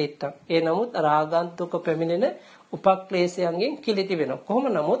උපක්ඛලිට්ඨං. ඒ නමුත් රාගන්තුක පැමිණෙන උපක්ලේශයන්ගෙන් කිලිටි වෙනවා. කොහොම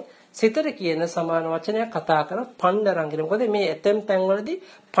නමුත් සිතට කියන සමාන වචනයක් කතා කරන පණ්ඩරං කියලා. මොකද මේ ඇතම් තැන්වලදී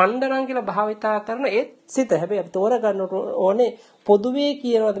පණ්ඩරං කියලා භාවිතා කරන ඒ සිත. හැබැයි අපි තෝරගන්න ඕනේ පොදුවේ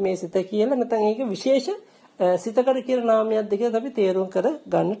කියනවාද මේ සිත කියලා නැත්නම් ඒක විශේෂ සිතකට කියන නාමයක්ද කියලා අපි තේරුම් කර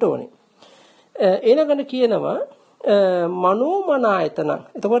ගන්නට ඕනේ. ඊළඟට කියනවා මනෝමනායතන.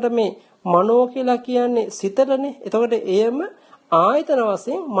 එතකොට මේ මනෝ කියලා කියන්නේ සිතටනේ. එතකොට එයම ආයතන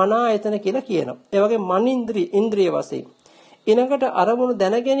වශයෙන් මන ආයතන කියලා කියනවා. ඒ වගේ මන ඉන්ද්‍රිය වශයෙන්. ඊළඟට අරමුණු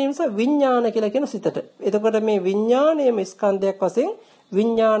දැන ගැනීම නිසා විඥාන කියලා කියන සිතට. එතකොට මේ විඥානයේම ස්කන්ධයක් වශයෙන්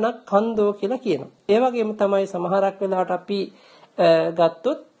විඥානස්කන්ධෝ කියලා කියනවා. ඒ වගේම තමයි සමහරක් වෙලාවට අපි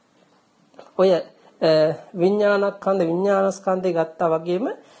ගත්තොත් ඔය විඥානස්කන්ධය ගත්තා වගේම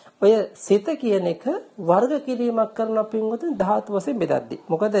ඔය සිත කියන එක වර්ග කිරීමක් කරන පින්වතුන් ධාතු වශයෙන් බෙදද්දි.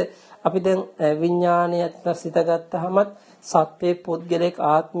 මොකද අපි දැන් විඥානයත් සිත ගත්තාමත් සත්වේ පුද්ගලික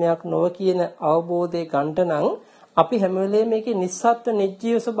ආත්මයක් නොව කියන අවබෝධය ගන්නට නම් අපි හැම වෙලේම මේකේ නිස්සත්ත්ව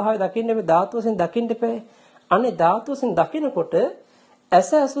නිජීව ස්වභාවය දකින්න මේ ධාතු වශයෙන් දකින්න එපා. අනේ ධාතු වශයෙන් දකිනකොට ඇස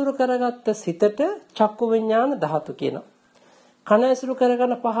අසුරු කරගත්ත සිතට චක්කු විඥාන ධාතු කියනවා. කන අසුරු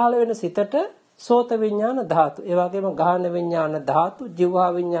කරගෙන පහළ වෙන සිතට සෝත විඥාන ධාතු. ඒ වගේම ගාහන විඥාන ධාතු, ජීවා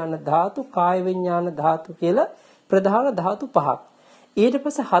විඥාන ධාතු, කාය විඥාන ධාතු කියලා ප්‍රධාන ධාතු පහක්. ඊට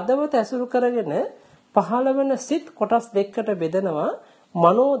පස්සේ හදවත අසුරු කරගෙන පහළ වෙන සිත් කොටස් දෙකකට බෙදනවා.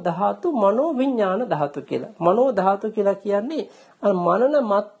 මනෝ ධාතු, මනෝ විඥාන ධාතු කියලා. මනෝ ධාතු කියලා කියන්නේ මනන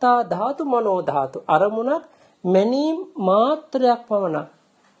මත්තා ධාතු, මනෝ ධාතු. අරමුණක් මැනීම් මාත්‍රයක් පමණක්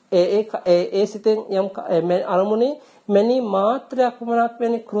ඒ සිතෙන් යම් අරමුණේ මැනීම් මාත්‍රයක් පමණක්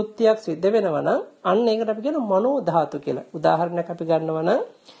වෙන කෘත්‍යයක් සිද්ධ වෙනවා නම් අන්න ඒකට අපි කියන මනෝ ධාතු කියලා. උදාහරණයක් අපි ගන්නවා නම්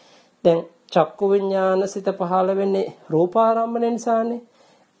දැන් චක්කු විඥාන සිත පහළ වෙන්නේ රූපාරම්මණය නිසානේ.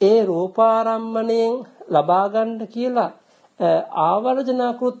 ඒ රූපාරම්මණයෙන් ලබා ගන්න කියලා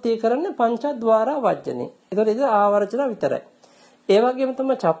ආවර්ජනා කෘත්‍ය කරන්නේ පංචද්වාරා වජ්ජනේ. ඒතකොට ඒක ආවර්ජන විතරයි. ඒ වගේම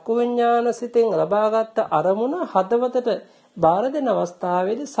තමයි චක්කු විඥාන සිතෙන් ලබාගත් අරමුණ හදවතට බාර දෙන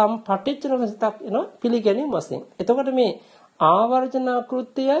අවස්ථාවේදී සම්පටිච්ඡන සිතක් එනවා පිළිගැනීම වශයෙන්. එතකොට මේ ආවර්ජනා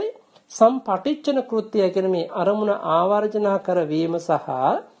කෘත්‍යයයි සම්පටිච්ඡන කෘත්‍යය කියන මේ අරමුණ ආවර්ජනා කරවීම සහ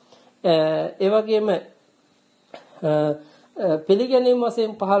ඒ වගේම පිළිගැනීම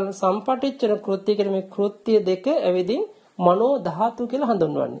වශයෙන් පහළ සම්පටිච්ඡන කෘත්‍ය කියන මේ කෘත්‍ය දෙක ඇවිදින් මනෝ ධාතු කියලා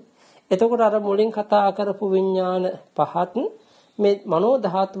හඳුන්වන්නේ. එතකොට අර මුලින් කතා කරපු විඥාන පහත් මේ මනෝ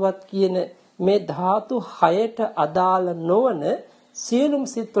ධාතුවත් කියන මේ ධාතු 6ට අදාළ නොවන සියලුම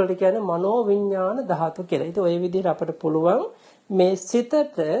සිත් වලට කියන්නේ මනෝ විඥාන ධාතු කියලා. ඉතින් ওই විදිහට අපිට පුළුවන් මේ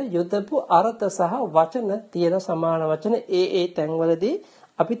සිතට යොදපු අර්ථ සහ වචන තියෙන සමාන වචන ඒ තැන්වලදී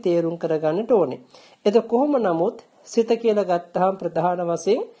අපි තේරුම් කරගන්නට ඕනේ. එතකොට කොහොම නමුත් සිත කියලා ගත්තාම ප්‍රධාන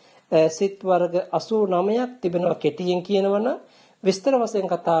වශයෙන් සිත් වර්ග 89ක් තිබෙනවා කෙටියෙන් කියනවනම් විස්තර වශයෙන්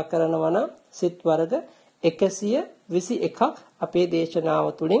කතා කරනවනම් සිත් වර්ග 121ක් අපේ දේශනාව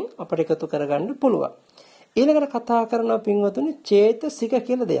තුළින් අපට එකතු කරගන්න පුළුවන්. ඊළඟට කතා කරනවා පින්වතුනි චේතසික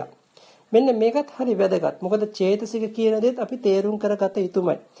කියලා දෙයක්. මෙන්න මේකත් හරි වැදගත්. මොකද චේතසික කියන දේත් අපි තේරුම් කරගත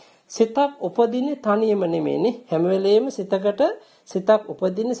යුතුමයි. සිතක් උපදින්නේ තනියම නෙමෙයිනේ. හැම වෙලෙම සිතක්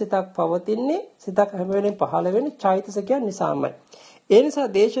උපදින්නේ සිතක් පවතින්නේ සිතක් හැම වෙලෙම පහළ වෙන්නේ චෛතසිකයන් නිසාමයි. ඒ නිසා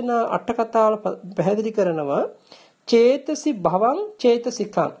දේශනා අට කතාවල පැහැදිලි කරනවා චේතසි භවං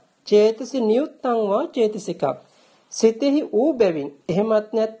චේතසිකං චේතසි නියුත්තං වා චේතසිකං සිතෙහි ඌ බැවින්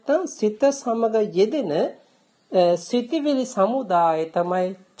එහෙමත් නැත්නම් සිත සමග යෙදෙන සිතවිලි සමුදාය තමයි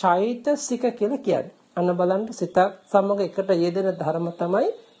චෛතසික කියලා කියන්නේ. අන්න බලන්න සිත සමග එකට යෙදෙන ධර්ම තමයි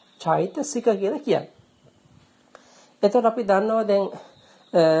චෛතසික කියලා කියන්නේ. එතකොට අපි දන්නවා දැන්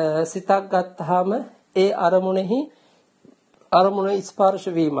සිතක් ගත්තාම ඒ අරමුණ ස්පර්ශ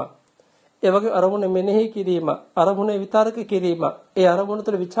වීම. ඒ වගේ අරමුණ මෙනෙහි කිරීම, අරමුණ විතරක කිරීම, ඒ අරමුණ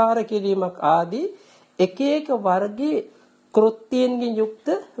තුළ ਵਿਚාර කිරීමක් ආදී එක එක වර්ගයේ කෘත්‍යයෙන්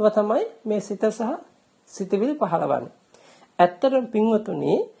යුක්තව තමයි මේ සිත සහ සිතවිලි පහළවන්නේ. ඇත්තටම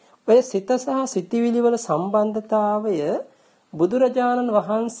පින්වතුනි, ඔය සිත සහ සිතවිලි වල සම්බන්ධතාවය බුදුරජාණන්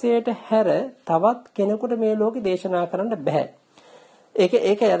වහන්සේට හැර තවත් කෙනෙකුට මේ ලෝකේ දේශනා කරන්න බෑ.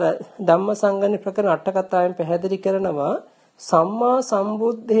 ඒක අර ධම්මසංගණි ප්‍රකරණ අට කතාවෙන් පැහැදිලි කරනවා සම්මා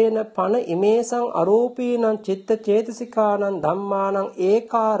සම්බුද්ධේන පන ඉමේසං අරෝපීනං චිත්ත චේතසිකානං ධම්මානං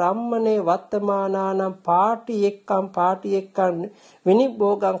ඒකාරම්මනේ වත්තමානානං පාටි එක්කම්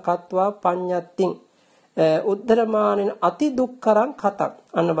විනිබ්බෝගං කତ୍වා පඤ්ඤත්තිං උද්ධරමානෙන අති දුක්කරං කතං.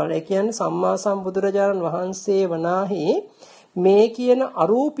 අන්න බලන්න. ඒ කියන්නේ සම්මා සම්බුදුරජාණන් වහන්සේ වනාහි මේ කියන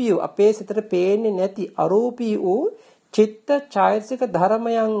අරූපී අපේ සිතට පේන්නේ නැති අරූපී වූ චිත්ත ඡායසික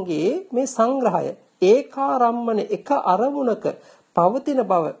ධර්මයන්ගේ මේ සංග්‍රහය ඒකාරම්මන එක අරමුණක පවතින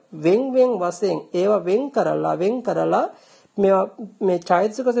බව වෙන් වශයෙන් ඒවා වෙන් කරලා මේ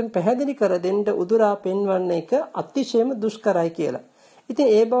ඡායසික වශයෙන් පැහැදිලි කර දෙන්න උදුරා පෙන්වන්න එක අතිශයම දුෂ්කරයි කියලා. ඉතින්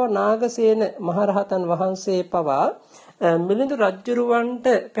ඒ බව නාගසේන මහරහතන් වහන්සේ පවා මිලිඳු රජුරවන්ට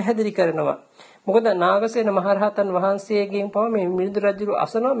පැහැදිලි කරනවා. මොකද නාගසේන මහරහතන් වහන්සේගෙන් පවා මේ මිලිඳු රජුරු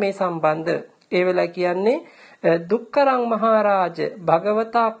අසනවා මේ සම්බන්ධ. ඒ වෙලාව කියන්නේ දුක්කරං මහරජ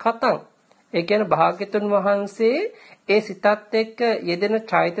භගවතා කතං ඒ කියන්නේ භාග්‍යතුන් වහන්සේ ඒ සිතත් එක්ක යෙදෙන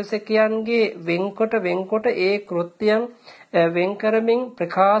චෛතසිකයන්ගේ වෙන්කොට ඒ කෘත්‍යයන් වෙන් කරමින්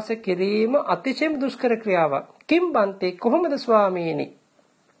ප්‍රකාශ කිරීම අතිශයින් දුෂ්කර ක්‍රියාවක්. කිම්බන්තේ කොහොමද ස්වාමීනි?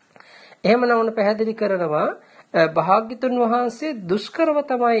 එහෙමනම් උන පැහැදිලි කරනවා භාග්‍යතුන් වහන්සේ දුෂ්කරව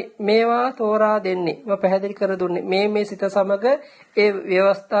තමයි මේවා තෝරා දෙන්නේ. මම පැහැදිලි කර දුන්නේ මේ සිත සමග ඒ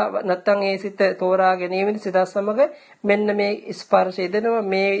ව්‍යවස්ථාව නැත්තම් ඒ සිත තෝරා ගැනීමෙන් සිත සමග මෙන්න මේ ස්පර්ශය දෙනවා,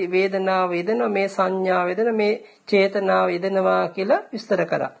 මේ වේදනාව වේදනවා, මේ සංඥා වේදනවා, මේ චේතනාව වේදනවා කියලා විස්තර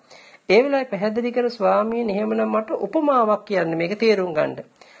කරා. ඒ වෙලාවේ පැහැදිලි කර ස්වාමීන් එහෙමනම් මට උපමාවක් කියන්න මේක තේරුම් ගන්න.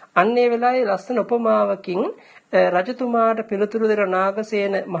 අන්න ඒ වෙලාවේ ලස්සන උපමාවකින් රජතුමාට පිළිතුරු දෙන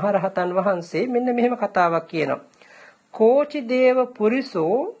නාගසේන මහරහතන් වහන්සේ මෙන්න මෙහෙම කතාවක් කියනවා. කෝචි දේව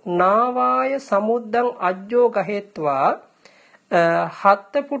පුරිසෝ නාවාය සමුද්දං අජ්ජෝ ගහෙත්වා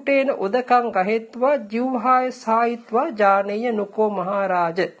හත්ත පුටේන උදකං ගහෙත්වා ජීවහාය සායිත්වා ජානේය නුකෝ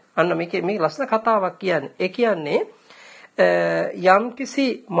මහරජ. අන්න මේ ලස්සන කතාවක් කියන්නේ. ඒ කියන්නේ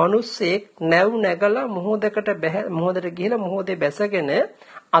යම්කිසි මිනිස්සෙක් නැව් නැගලා මුහුදට ගිහිලා මුහුදේ බැසගෙන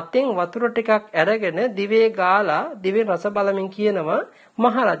අතෙන් වතුර ටිකක් අරගෙන දිවේ ගාලා දිවෙන් රස බලමින් කියනවා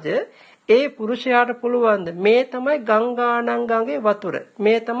මහරජ ඒ පුරුෂයාට පුළුවන් මේ තමයි ගංගානම් ගඟේ වතුර,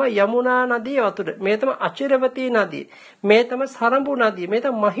 මේ තමයි යමුනා නදියේ වතුර, මේ තමයි අචිරවතී නදිය, මේ තමයි සරඹු නදිය, මේ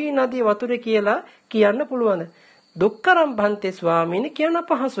තමයි මහී නදියේ වතුර කියලා කියන්න පුළුවන්. දුක්කරම් භන්තේ ස්වාමීනි කියන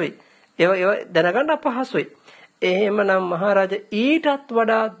අපහසුයි. ඒව දැනගන්න අපහසුයි. එහෙමනම් මහරජ ඊටත්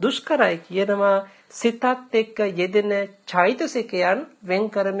වඩා දුෂ්කරයි කියනවා සිතත් එක්ක යෙදෙන චෛතසිකයන් වෙන්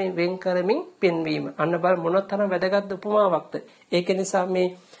කරමින් පෙන්වීම. අන්න බල මොනතරම් වැදගත් උපමාවක්ද. ඒක නිසා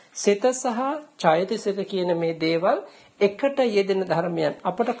මේ සිත සහ චෛතසික කියන මේ දේවල් එකට යෙදෙන ධර්මයන්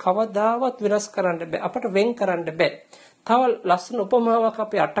අපට කවදාවත් වෙනස් කරන්න බෑ. අපට වෙන් කරන්න බෑ. තව ලස්සන උපමාවක්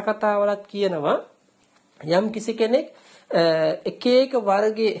අපේ අට කතාවලත් කියනවා යම් කිසි කෙනෙක් එක එක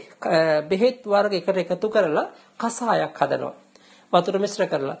වර්ගයේ බෙහෙත් වර්ග එකට එකතු කරලා කසායක් හදනවා. වතුර මිශ්‍ර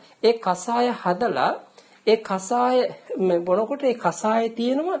කරලා ඒ කසාය හදලා ඒ කසාය බොනකොට ඒ කසායේ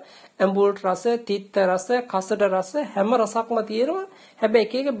තියෙනවා ඇඹුල් රස, තිත්ත රස, කසඩ රස හැම රසක්ම තියෙනවා. හැබැයි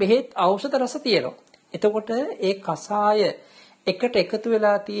එක එක බෙහෙත් ඖෂධ රස තියෙනවා. එතකොට ඒ කසාය එකට එකතු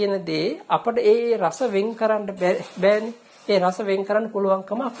වෙලා තියෙන දේ අපිට ඒ රස වෙන් කරන්න බෑනේ. ඒ රස වෙන් කරන්න පුළුවන්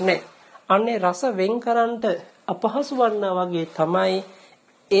කමක් නැහැ. අන්නේ රස වෙන් කරන්නට අපහසු වන්නා වගේ තමයි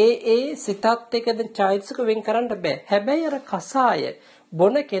ඒ සිතත් එක්කද චෛතසික වෙන් කරන්න බෑ. හැබැයි අර කසාය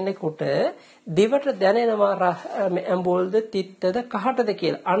බොන කෙනෙකුට දිවට දැනෙනවා ඇඹුල්ද තිත්තද කහටද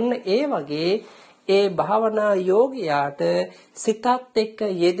කියලා. අන්න ඒ වගේ ඒ භාවනා යෝගියාට සිතත් එක්ක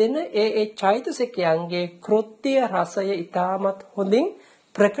යෙදෙන ඒ චෛතසිකයන්ගේ කෘත්‍ය රසය ඊටමත් හොඳින්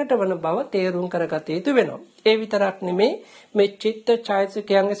ප්‍රකට වන බව තේරුම් කරගත යුතු වෙනවා. ඒ විතරක් නෙමෙයි මේ චිත්ත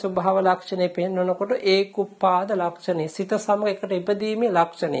චෛතසිකයන්ගේ ස්වභාව ලක්ෂණය පෙන්වනකොට ඒකුප්පාද ලක්ෂණය සිත සමග එකට ඉපදීමේ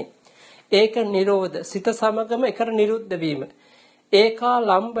ලක්ෂණය. ඒක නිරෝධ සිත සමගම එකට නිරුද්ධ වීම. ඒකා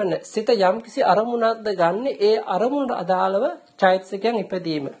ලම්බන සිත යම්කිසි අරමුණක්ද ගන්න ඒ අරමුණට අදාළව චෛතසිකයන්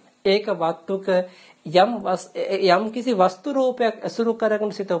ඉපදීම. ඒක වස්තුක යම්කිසි වස්තු රූපයක් ඇසුරු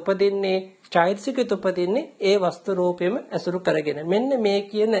කරගෙන සිත උපදින්නේ චෛතසිකෙත් උපදින්නේ ඒ වස්තු රූපෙම ඇසුරු කරගෙන. මෙන්න මේ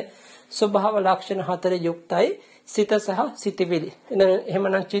කියන ස්වභාව ලක්ෂණ හතර යුක්තයි සිත සහ සිතවිලි.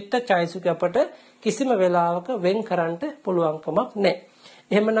 එහෙමනම් චිත්ත චෛතසික අපට කිසිම වෙලාවක වෙන් කරන්නට පුළුවන් කමක් නැහැ.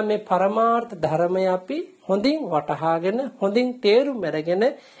 එහෙමනම් මේ පරමාර්ථ ධර්මය අපි හොඳින් වටහාගෙන හොඳින් තේරුම් අරගෙන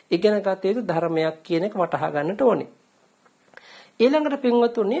ඉගෙන ගත යුතු ධර්මයක් කියන එක වටහා ගන්නට ඕනේ. ඊළඟට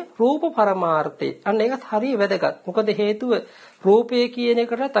පින්වතුනි රූප පරමාර්ථය. අන්න ඒකත් හරිය වැදගත්. මොකද හේතුව රූපය කියන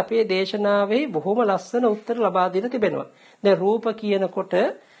එකටත් අපේ දේශනාවේ බොහොම ලස්සන උත්තර ලබා දෙන්න තිබෙනවා. දැන් රූප කියනකොට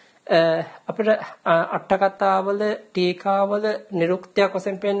අපිට අට කතාවල ටීකාවල නිරුක්තියක්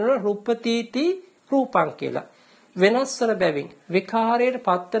වශයෙන් පෙන්වන රූපතීති රූපං කියලා. වෙනස් වන බැවින් විකාරයට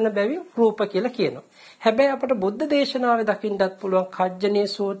පත්වන බැවින් රූප කියලා කියනවා. හැබැයි අපට බුද්ධ දේශනාවේ දකින්නත් පුළුවන් කජ්ජනීය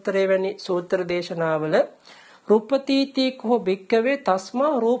සූත්‍රයේ වැනි සූත්‍ර දේශනාවල රූපතීති කෝ බික්කවේ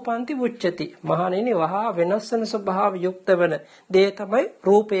තස්මා රූපන්ති උච්චති. මහණෙනි වහා වෙනස් වෙන ස්වභාව යුක්ත වෙන දේ තමයි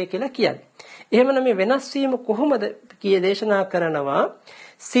රූපය කියලා කියන්නේ. එහෙමනම් මේ වෙනස් වීම කොහොමද කිය දේශනා කරනවා?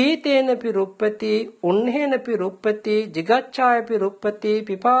 සීතේනපි රුප්පති උන්නේනපි රුප්පති jigacchāyapi රුප්පති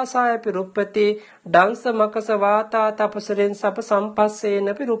පිපාසායපි රුප්පති දංශ මකස වාතා තපසරෙන් සප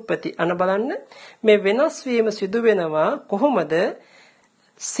සම්පස්සේනපි රුප්පති. අන බලන්න මේ වෙනස් වීම සිදු වෙනවා කොහොමද?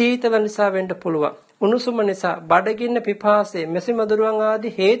 සීතල නිසා වෙන්න පුළුවන්, උණුසුම නිසා, බඩගින්න, පිපාසය, මෙසිමදුරුවන්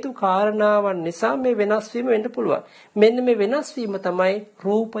ආදී හේතු කාරණාවන් නිසා මේ වෙනස් වීම වෙන්න පුළුවන්. මෙන්න මේ වෙනස් වීම තමයි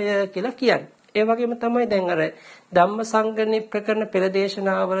රූපය කියලා කියන්නේ. ඒ වගේම තමයි දැන් අර ධම්මසංගණි ප්‍රකරණ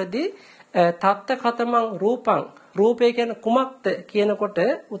පෙරදේශනාවලදී තත්ත කතමං රූපං රූපය කියන කුමක්ද කියනකොට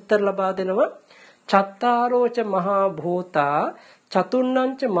උත්තර ලබා දෙනවා චත්තාරෝච මහා භූතා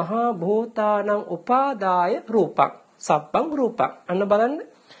චතුන්නංච මහා භූතානං උපාදාය රූපං සබ්බං රූපං. අන්න බලන්න.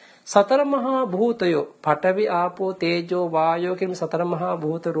 සතර මහා භූතයෝ පඨවි ආපෝ තේජෝ වායෝ කියන සතර මහා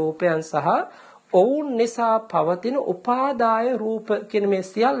භූත රූපයන් සහ ඔවුන් නිසා පවතින උපාදාය රූප කියන මේ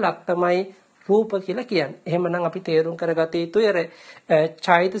සියල්ලක් තමයි රූප කියලා කියන්නේ. එහෙමනම් අපි තේරුම් කරගත යුතුයි අර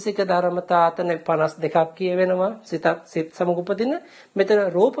චෛතසික ධර්මතා අතන 52ක් කියවෙනවා. සිත සමග උපදින මෙතන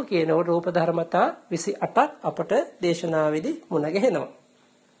රූප කියනකොට රූප ධර්මතා 28ක් අපට දේශනාවේදී මුණ ගැහෙනවා.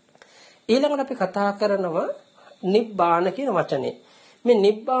 ඊළඟට අපි කතා කරනවා නිබ්බාන කියන වචනේ. මේ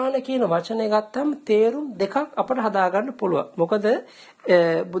නිබ්බාන කියන වචනේ ගත්තම තේරුම් දෙකක් අපට හදාගන්න පුළුවන්. මොකද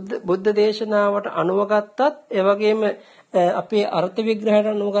බුද්ධ දේශනාවට අනුව ගත්තත් ඒ වගේම අපේ අර්ථ විග්‍රහයට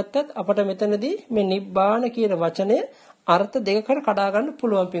අනුව ගත්තත් අපට මෙතනදී මේ නිබ්බාන කියන වචනය අර්ථ දෙකකට කඩා ගන්න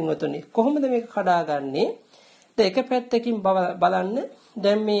පුළුවන් පින්වතුනි. කොහොමද මේක කඩාගන්නේ? දැන් එක පැත්තකින් බලන්න.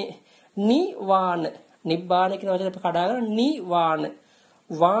 දැන් මේ නිවාන නිබ්බාන කියන වචනේ අපි කඩා ගන්න නිවාන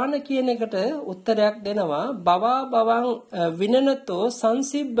වාන කියන එකට උත්තරයක් දෙනවා බවා බවං විනනතෝ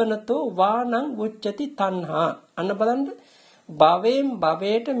සංසිබ්බනතෝ වානං උච්චති තණ්හා. අන්න බලන්න භවයෙන්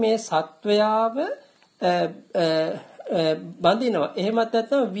භවයට මේ සත්වයාව බඳිනවා. එහෙමත්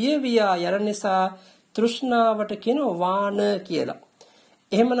නැත්නම් විය යන නිසා තෘෂ්ණාවට කියන වාන කියලා.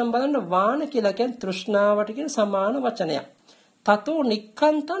 එහෙමනම් බලන්න වාන කියලා කියන්නේ තෘෂ්ණාවට කියන සමාන වචනයක්. තතෝ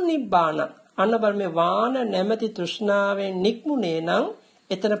නික්ඛන්තං නිබ්බාන. අන්න බලන්න මේ වාන නැමැති තෘෂ්ණාවෙන් නික්මුනේ නම්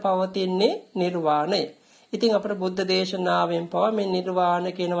එතන පවතින්නේ නිර්වාණය. ඉතින් අපේ බුද්ධ දේශනාවෙන් පවා මේ නිර්වාණ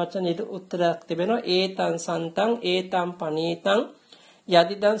කියන වචනේට උත්තරයක් තිබෙනවා. ඒතං සන්තං ඒතං පනීතං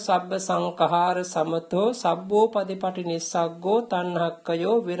යදිදං සබ්බ සංඛාර සමතෝ සබ්බෝ පදිපටි නිස්සග්ගෝ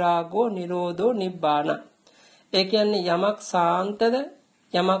තණ්හක්කයෝ විරාගෝ නිරෝධෝ නිබ්බාන. ඒ කියන්නේ යමක් සාන්තද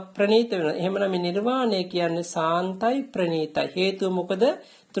යමක් ප්‍රණීත වෙනවා. එහෙමනම් මේ නිර්වාණය කියන්නේ සාන්තයි ප්‍රණීතයි. හේතුව මොකද?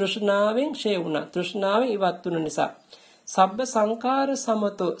 තෘෂ්ණාවෙන් ඡේ වුණා. තෘෂ්ණාවෙන් ඉවත් වුණ නිසා. සබ්බ සංඛාර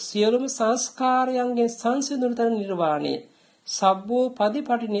සමතෝ සියලුම සංස්කාරයන්ගෙන් සංසිඳුණු තන නිර්වාණය. සබ්බෝ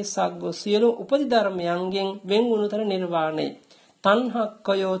පදිපටි නිස්සග්ගෝ සියලු උපදි ධර්මයන්ගෙන් වෙන් වුණු තන නිර්වාණය.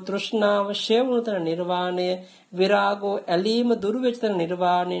 තණ්හක්කයෝ තෘෂ්ණාව ඡේ වුණු තන නිර්වාණය. විරාගෝ ඇලීම දුරු වෙච්ච තන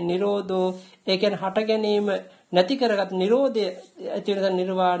නිර්වාණය. නිරෝධෝ ඒ කියන්නේ හට ගැනීම නැති කරගත් නිරෝධය ඇති වෙන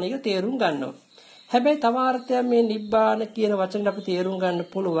නිර්වාණයක තේරුම් ගන්නවා. හැබැයි තව අර්ථයක් මේ නිබ්බාන කියන වචනේ අපි තේරුම් ගන්න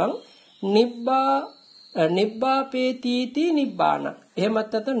පුළුවන්. නිබ්බාපේතිති නිබ්බාන. එහෙමත්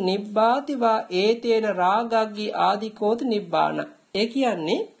නැත්නම් නිබ්බාතිවා ඒතේන රාගග්ගී ආදිකෝති නිබ්බාන. ඒ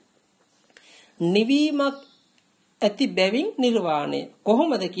කියන්නේ නිවීමක් ඇති බැවින් නිර්වාණය.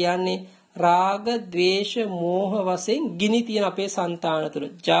 කොහොමද කියන්නේ? රාග, ద్వේෂ, මෝහ වශයෙන් ගිනි තියෙන අපේ సంతාන තුළ.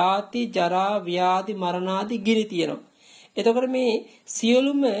 ජාති, ජරා, ව්‍යාධි, මරණ ආදී ගිනි තියෙනවා. එතකොට මේ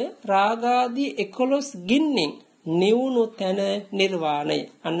සියලුම රාගාදී 11 ගින්නෙන් නිවුණු තැන නිර්වාණය.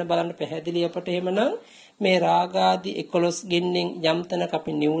 අන්න බලන්න පැහැදිලි අපට එහෙමනම් මේ රාගාදී 11 ගින්නෙන් යම් තැනක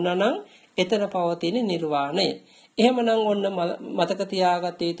අපි නිවුණා නම් එතන පවතින නිර්වාණය. එහෙමනම් ඔන්න මතක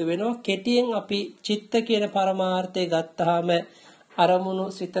තියාගත යුතු වෙනවා. කෙටියෙන් අපි චිත්ත කියන පරමාර්ථය ගත්තාම අරමුණු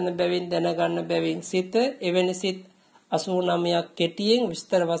සිතන බැවින් දැනගන්න බැවින් සිත එවැනි සිත් 89ක් කෙටියෙන්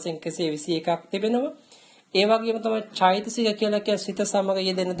විස්තර වශයෙන් 121ක් තිබෙනවා. ඒ වගේම තමයි චෛතසික කියලා කියන සිත සමග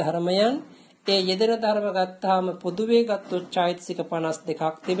යෙදෙන ධර්මයන්. ඒ යෙදෙන ධර්ම ගත්තාම පොදුවේ ගත්තොත් චෛතසික 52ක්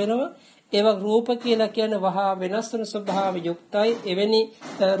තිබෙනවා. ඒවා රූප කියලා කියන වහා වෙනස් වෙන ස්වභාව යුක්තයි. එවැනි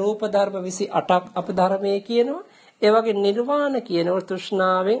රූප ධර්ම 28ක් අප ධර්මයේ කියනවා. ඒ වගේ නිර්වාණ කියනකොට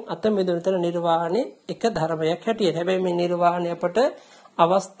තෘෂ්ණාවෙන් අත මිදුණතර නිර්වාණය එක ධර්මයක් හැටියට. හැබැයි මේ නිර්වාණය අපට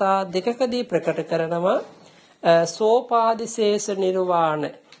අවස්ථා දෙකකදී ප්‍රකට කරනවා. සෝපාදිශේෂ නිර්වාණ.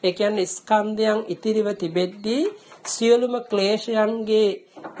 ඒ කියන්නේ ස්කන්ධයන් ඉතිරිව තිබෙද්දී සියලුම ක්ලේශයන්ගේ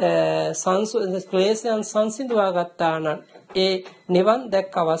ක්ලේශයන් සංසිඳවා ගත්තා නම් ඒ නිවන්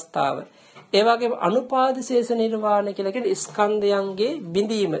දැක් අවස්ථාව. ඒ වගේම අනුපාදිශේෂ නිර්වාණ කියලා කියන්නේ ස්කන්ධයන්ගේ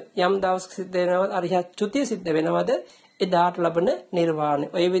බිඳීම යම් දවසක සිද්ධ වෙනවද අරිහත් චුතිය සිද්ධ වෙනවද එදාට ලබන නිර්වාණය.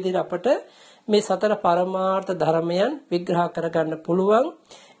 ඔය විදිහට අපට මේ සතර පරමාර්ථ ධර්මයන් විග්‍රහ කරගන්න පුළුවන්.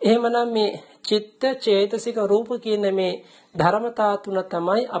 එහෙමනම් මේ චිත්ත චේතසික රූප කියන මේ ධර්මතා තුන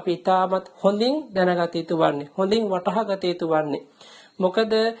තමයි අපි ඊටමත් හොඳින් දැනගත යුතු වන්නේ. හොඳින් වටහා ගත යුතු වන්නේ.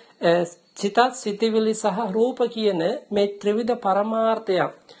 මොකද සිතත් සිතවිලි සහ රූප කියන මේ ත්‍රිවිධ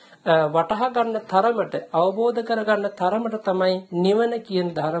පරමාර්ථයන් වටහා ගන්න තරමට අවබෝධ කරගන්න තරමට තමයි නිවන කියන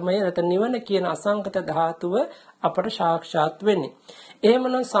ධර්මය නැත්නම් නිවන කියන අසංකත ධාතුව අපට සාක්ෂාත් වෙන්නේ.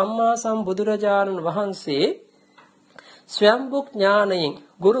 එහෙමනම් සම්මා සම්බුදුරජාණන් වහන්සේ ස්වයංභූ ඥාණයෙන්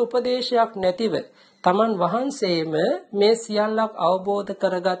ගුරු උපදේශයක් නැතිව තමන් වහන්සේම මේ සියල්ලක් අවබෝධ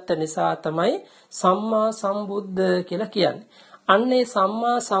කරගත්ත නිසා තමයි සම්මා සම්බුද්ධ කියලා කියන්නේ. අන්නේ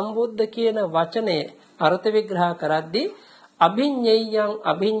සම්මා සම්බුද්ධ කියන වචනේ අර්ථ විග්‍රහ කරද්දී අභිඤ්ඤයං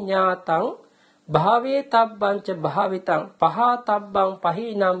අභිඤ්ඤාතං භාවේ තබ්බංච භාවිතං පහා තබ්බං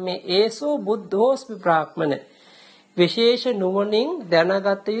පහිනම් මේ ඒසෝ බුද්ධෝස්මි බ්‍රාහ්මණ විශේෂ නුවණින්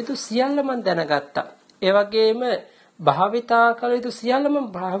දැනගත යුතු සියල්ල මම දැනගත්තා. ඒ වගේම භාවිතා කළ යුතු සියල්ලම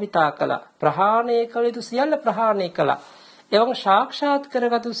භාවිතා කළා. ප්‍රහාණය කළ යුතු සියල්ල ප්‍රහාණය කළා. එවං සාක්ෂාත්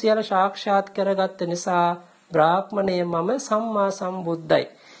කරගත් සියල්ල සාක්ෂාත් කරගත්ත නිසා බ්‍රාහ්මණය මම සම්මා සම්බුද්දයි.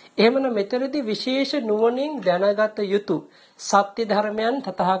 එහෙමනම් මෙතනදී විශේෂ නුවණින් දැනගත යුතු සත්‍ය ධර්මයන්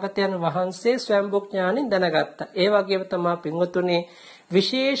තථාගතයන් වහන්සේ ස්වයංභූ ඥානින් දැනගත්තා. ඒ වගේම තමයි පින්වතුනි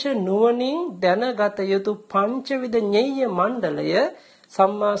විශේෂ නුවණින් දැනගත යුතු පංචවිධ ඤෙය්‍ය මණ්ඩලය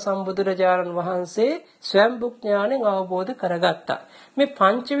සම්මා සම්බුදුරජාණන් වහන්සේ ස්වයංභූ ඥාණයෙන් අවබෝධ කරගත්තා. මේ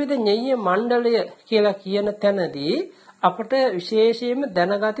පංචවිධ ඤෙය්‍ය මණ්ඩලය කියලා කියන තැනදී අපට විශේෂයෙන්ම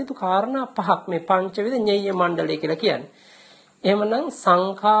දැනගත යුතු කාරණා පහක් මේ පංචවිධ ඤෙය්‍ය මණ්ඩලය කියලා කියන්නේ. එහෙමනම්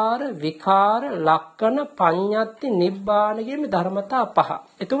සංඛාර, විකාර, ලක්කන, පඤ්ඤාති, නිබ්බාන කියන මේ ධර්මතා පහ.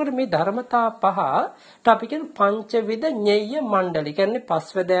 එතකොට මේ ධර්මතා පහට අපි කියන පංචවිධ ඤෙය්‍ය මණ්ඩලය. කියන්නේ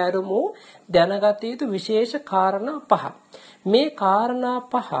පස්වැදෑරුමු දැනගත යුතු විශේෂ කාරණා පහ. මේ කාරණා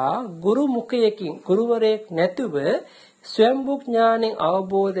පහ ගුරු මුඛයකින් ගුරුවරයෙක් නැතුව ස්වයංභූ ඥාණයෙන්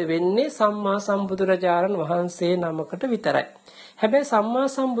අවබෝධ වෙන්නේ සම්මා සම්බුදුරජාණන් වහන්සේ නමකට විතරයි. හැබැයි සම්මා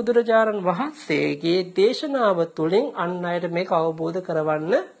සම්බුදුරජාණන් වහන්සේගේ දේශනාව තුළින් අන් අයට මේක අවබෝධ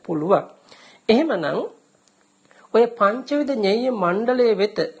කරවන්න පුළුවන්. එහෙමනම් ඔය පංචවිධ ඤෙය්‍ය මණ්ඩලයේ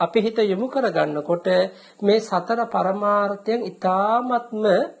වෙත අපි හිත යොමු කරගන්නකොට මේ සතර පරමාර්ථයන් ඊ타ත්ම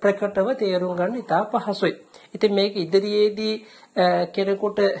ප්‍රකටව තේරුම් ගන්න ඊටා පහසුයි. ඉතින් මේක ඉදිරියේදී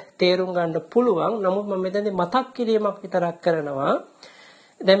කෙනෙකුට තේරුම් ගන්න පුළුවන්. නමුත් මම මෙතනදී මතක් කිරීමක් විතරක් කරනවා.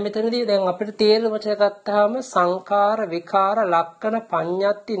 දැන් මෙතනදී දැන් අපිට තේරෙන වචන ගත්තාම සංඛාර, විකාර, ලක්කන,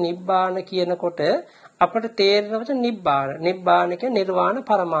 පඤ්ඤාති, නිබ්බාන කියනකොට අපිට තේරෙන වචන නිබ්බාන. නිබ්බාන කියන්නේ නිර්වාණ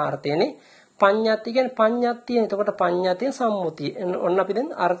පරමාර්ථයනේ. පඤ්ඤාති කියන්නේ පඤ්ඤාතිය. එතකොට පඤ්ඤාතිය සම්මුතිය. ඔන්න අපි දැන්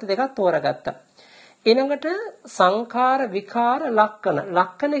අර්ථ දෙකක් තෝරගත්තා. ඊළඟට සංඛාර, විකාර, ලක්කන.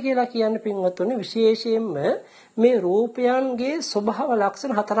 ලක්කන කියලා කියන්නේ පින්වතුනි විශේෂයෙන්ම මේ රූපයන්ගේ ස්වභාව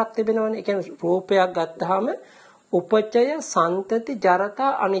ලක්ෂණ හතරක් තිබෙනවානේ. ඒ කියන්නේ රූපයක් ගත්තාම උපචය, සන්තති,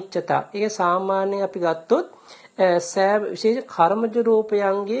 ජරතා, අනිච්චතා. ඒක සාමාන්‍යයෙන් අපි ගත්තොත් විශේෂ කර්මජ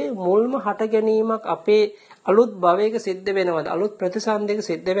රූපයන්ගේ මුල්ම හට ගැනීමක් අපේ අලුත් භවයක සිද්ධ වෙනවද? අලුත් ප්‍රතිසන්දියක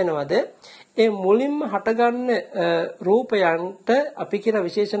සිද්ධ වෙනවද? ඒ මුලින්ම හටගන්න රූපයන්ට අපි කියන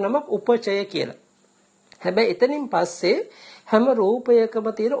විශේෂ නමක් උපචය කියලා. හැබැයි එතනින් පස්සේ හැම රූපයකම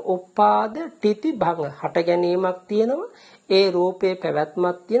තියෙන උපාද තිති භංග හට ගැනීමක් තියෙනවා. ඒ රූපේ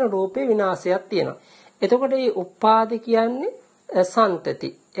පැවැත්මක් තියෙන, රූපේ විනාශයක් තියෙනවා. එතකොට මේ උපාද කියන්නේ සන්තති.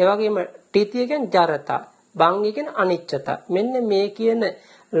 ඒ වගේම තිතිය කියන්නේ ජරතා, භංග කියන්නේ අනිච්චතා. මෙන්න මේ කියන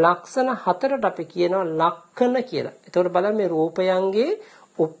ලක්ෂණ හතරට අපි කියනවා ලක්කන කියලා. එතකොට බලන්න මේ රූපයන්ගේ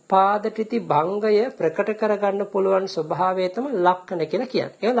උපාද තිති භංගය ප්‍රකට කරගන්න පුළුවන් ස්වභාවය තමයි ලක්කන කියලා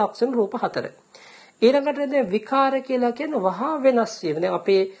කියන්නේ. ඒ ලක්ෂණ රූප හතර. ඊළඟට දැන් විකාර කියලා කියන්නේ වහා වෙනස් වීම. දැන්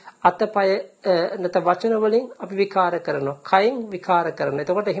අපේ අතපය නැත වචන වලින් අපි විකාර කරනවා. කයින් විකාර කරනවා.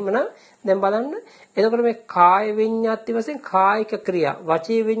 එතකොට එහෙමනම් දැන් බලන්න. එතකොට මේ කාය විඤ්ඤාති වශයෙන් කායික ක්‍රියා,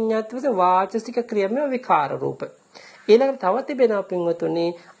 වචී විඤ්ඤාති වශයෙන් වාචසික ක්‍රියා මේ විකාර රූප. ඊළඟට තව තිබෙනවා පින්වතුනි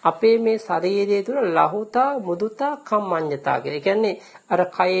අපේ මේ ශරීරය තුළ ලහුතා, මුදුතා, කම්මඤ්ඤතා කියලා. ඒ කියන්නේ අර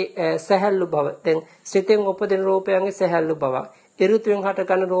කයේ සැහැල්ලු බව. දැන් සිතෙන් උපදින රූපයන්ගේ සැහැල්ලු බව. ඍතුයෙන්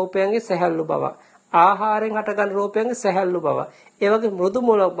හටගන්න රූපයන්ගේ සැහැල්ලු බව. ආහාරයෙන් හටගන්න රූපයන්ගේ සැහැල්ලු බව. ඒ වගේ මෘදු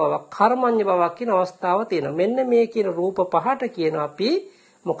මොලක් බවක්, කර්මඤ්ඤ බවක් කියන අවස්ථාව තියෙනවා. මෙන්න මේ කියන රූප පහට කියනවා අපි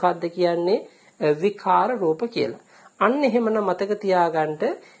මොකද්ද කියන්නේ? විකාර රූප කියලා. අන්න එහෙමනම් මතක තියාගන්න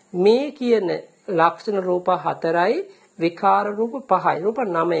මේ කියන ලක්ෂණ රූප 4යි විකාර රූප 5යි. රූප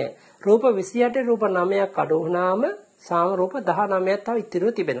 9යි. රූප 28 රූප 9ක් අඩු වුණාම සාම රූප 19ක් තව ඉතිරිව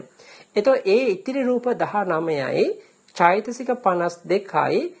තිබෙනවා. එතකොට ඒ ඉතිරි රූප 19යි චෛතසික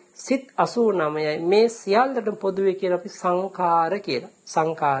 52යි සිත් 89යි මේ සියල්ලට පොදුවේ කියලා අපි සංඛාර කියලා.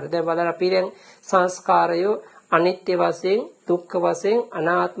 සංඛාර. දැන් බලන්න අපි දැන් සංස්කාරය අනිත්‍ය වශයෙන්, දුක්ඛ වශයෙන්,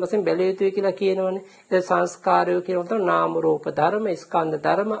 අනාත්ම වශයෙන් බැලිය යුතුයි කියලා කියනවනේ. ඒ සංස්කාරය කියනකොට නාම රූප ධර්ම, ස්කන්ධ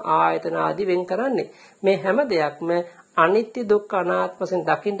ධර්ම, ආයතන ආදී වෙන් කරන්නේ. මේ හැම දෙයක්ම අනිත්‍ය, දුක්ඛ, අනාත්ම වශයෙන්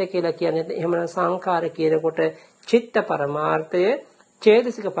දකින්න කියලා කියන්නේ. එහෙමනම් සංඛාර කියනකොට චිත්ත පරමාර්ථය,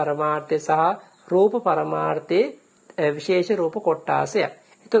 චේතසික පරමාර්ථය සහ රූප පරමාර්ථයේ විශේෂ රූප කොටාසයක්.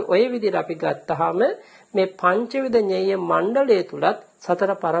 ඔය විදිහට අපි ගත්තාම මේ පංචවිධ ඤෙය්‍ය මණ්ඩලය තුලත්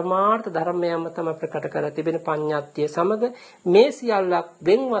සතර පරමාර්ථ ධර්මයන්ම තමයි ප්‍රකට කර තිබෙන පඤ්ඤාත්තිය සමග මේ සියල්ලක්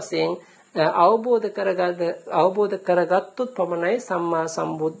වෙන් වශයෙන් අවබෝධ කරගත්තොත් පමණයි සම්මා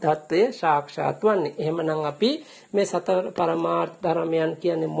සම්බුද්ධත්වය සාක්ෂාත් වන්නේ. එහෙමනම් අපි මේ සතර පරමාර්ථ ධර්මයන්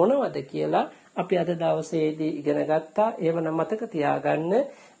කියන්නේ මොනවද කියලා අපි අද දවසේදී ඉගෙන ගත්තා. එහෙමනම් මතක තියාගන්න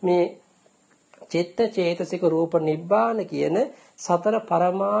මේ චිත්ත චේතසික රූප නිබ්බාන කියන සතර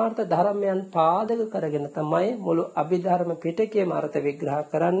පරමාර්ථ ධර්මයන් පාදක කරගෙන තමයි මුළු අභිධර්ම පිටකයේම අර්ථ විග්‍රහ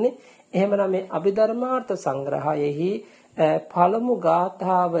කරන්නේ. එහෙමනම් මේ අභිධර්මාර්ථ සංග්‍රහයෙහි පළමු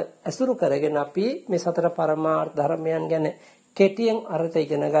ගාථාව ඇසුරු කරගෙන අපි මේ සතර පරමාර්ථ ධර්මයන් ගැන කෙටියෙන් අර්ථ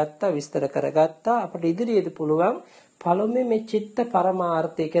ඉගෙන ගත්තා, විස්තර කරගත්තා. අපිට ඉදිරියේදී පුළුවන් පළමුවේ මේ චිත්ත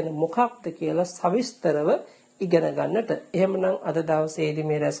පරමාර්ථය කියන්නේ මොකක්ද කියලා සවිස්තරව ඉගෙන ගන්නට. එහෙමනම් අද දවසේදී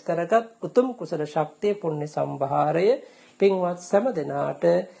මේ රැස් කරගත් උතුම් කුසල ශක්තිය පුණ්‍ය සම්භාරය පින්වත් සෑම දෙනාට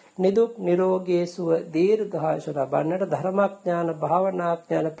නිදුක් නිරෝගී සුව දීර්ඝායුෂ ලබන්නට, ධර්මඥාන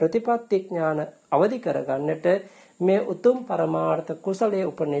භාවනාඥාන ප්‍රතිපත්ති ඥාන අවදි කරගන්නට මේ උතුම් පරමාර්ථ කුසලයේ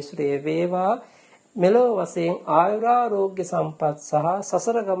උපනිශ්‍රේ වේවා. මෙලොව වශයෙන් ආයුරාෝග්‍ය සම්පත් සහ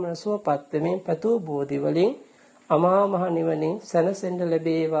සසර ගමන සුවපත් වෙමින් පතූ බෝධි වලින් අමා මහ නිවනින් සැනසෙන්න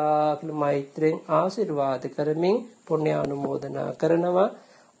ලැබේවා කියලා මෛත්‍රියෙන් ආශිර්වාද කරමින් පුණ්‍ය අනුමෝදනා කරනවා.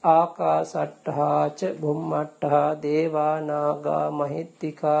 ආකාසට්ඨා ච බුම්මට්ඨා දේවා නාග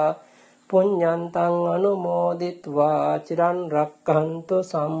මහිත්‍තිකා පුඤ්ඤන්තං අනුමෝදිත්වා චිරන් රක්ඛන්තු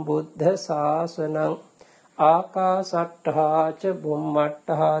සම්බුද්ධ ශාසනං. ආකාසට්ඨා ච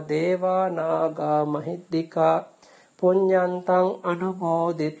බුම්මට්ඨා දේවා නාග මහිත්‍තිකා පුඤ්ඤන්තං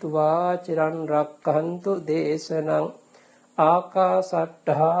අනුමෝදිත්වා චිරන් රක්ඛන්තු දේශනං.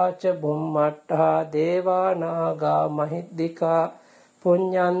 ආකාසට්ඨා ච බුම්මට්ඨා දේවා නාග මහිත්‍තිකා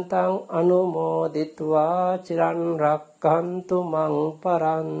පුඤ්ඤන්තං අනුමෝදිත්වා චිරන් රක්ඛන්තු මං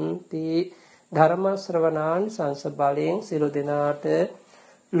පරන්ති. ධර්ම ශ්‍රවණාන් සංස බලයෙන් සිළු දිනාට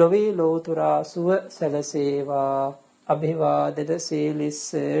ලොවේ ලෝතුරා සුව සැලසේවා. අභිවාදන සීලිස්ස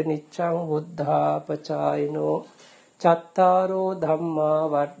නිච්ඡං බුද්ධාපචායිනෝ චත්තාරෝ ධම්මා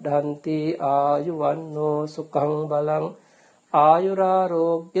වඩ්ඩන්ති ආයුවන්නෝ සුඛං බලං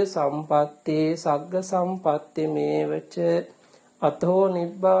ආයුරාෝග්‍ය සම්පatti සග්ග සම්පatti මේවච අතෝ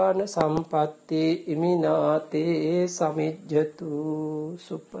නිබ්බාන සම්පatti ඉමිනාතේ සමිජ්ජතු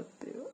සුප්පත්තේ.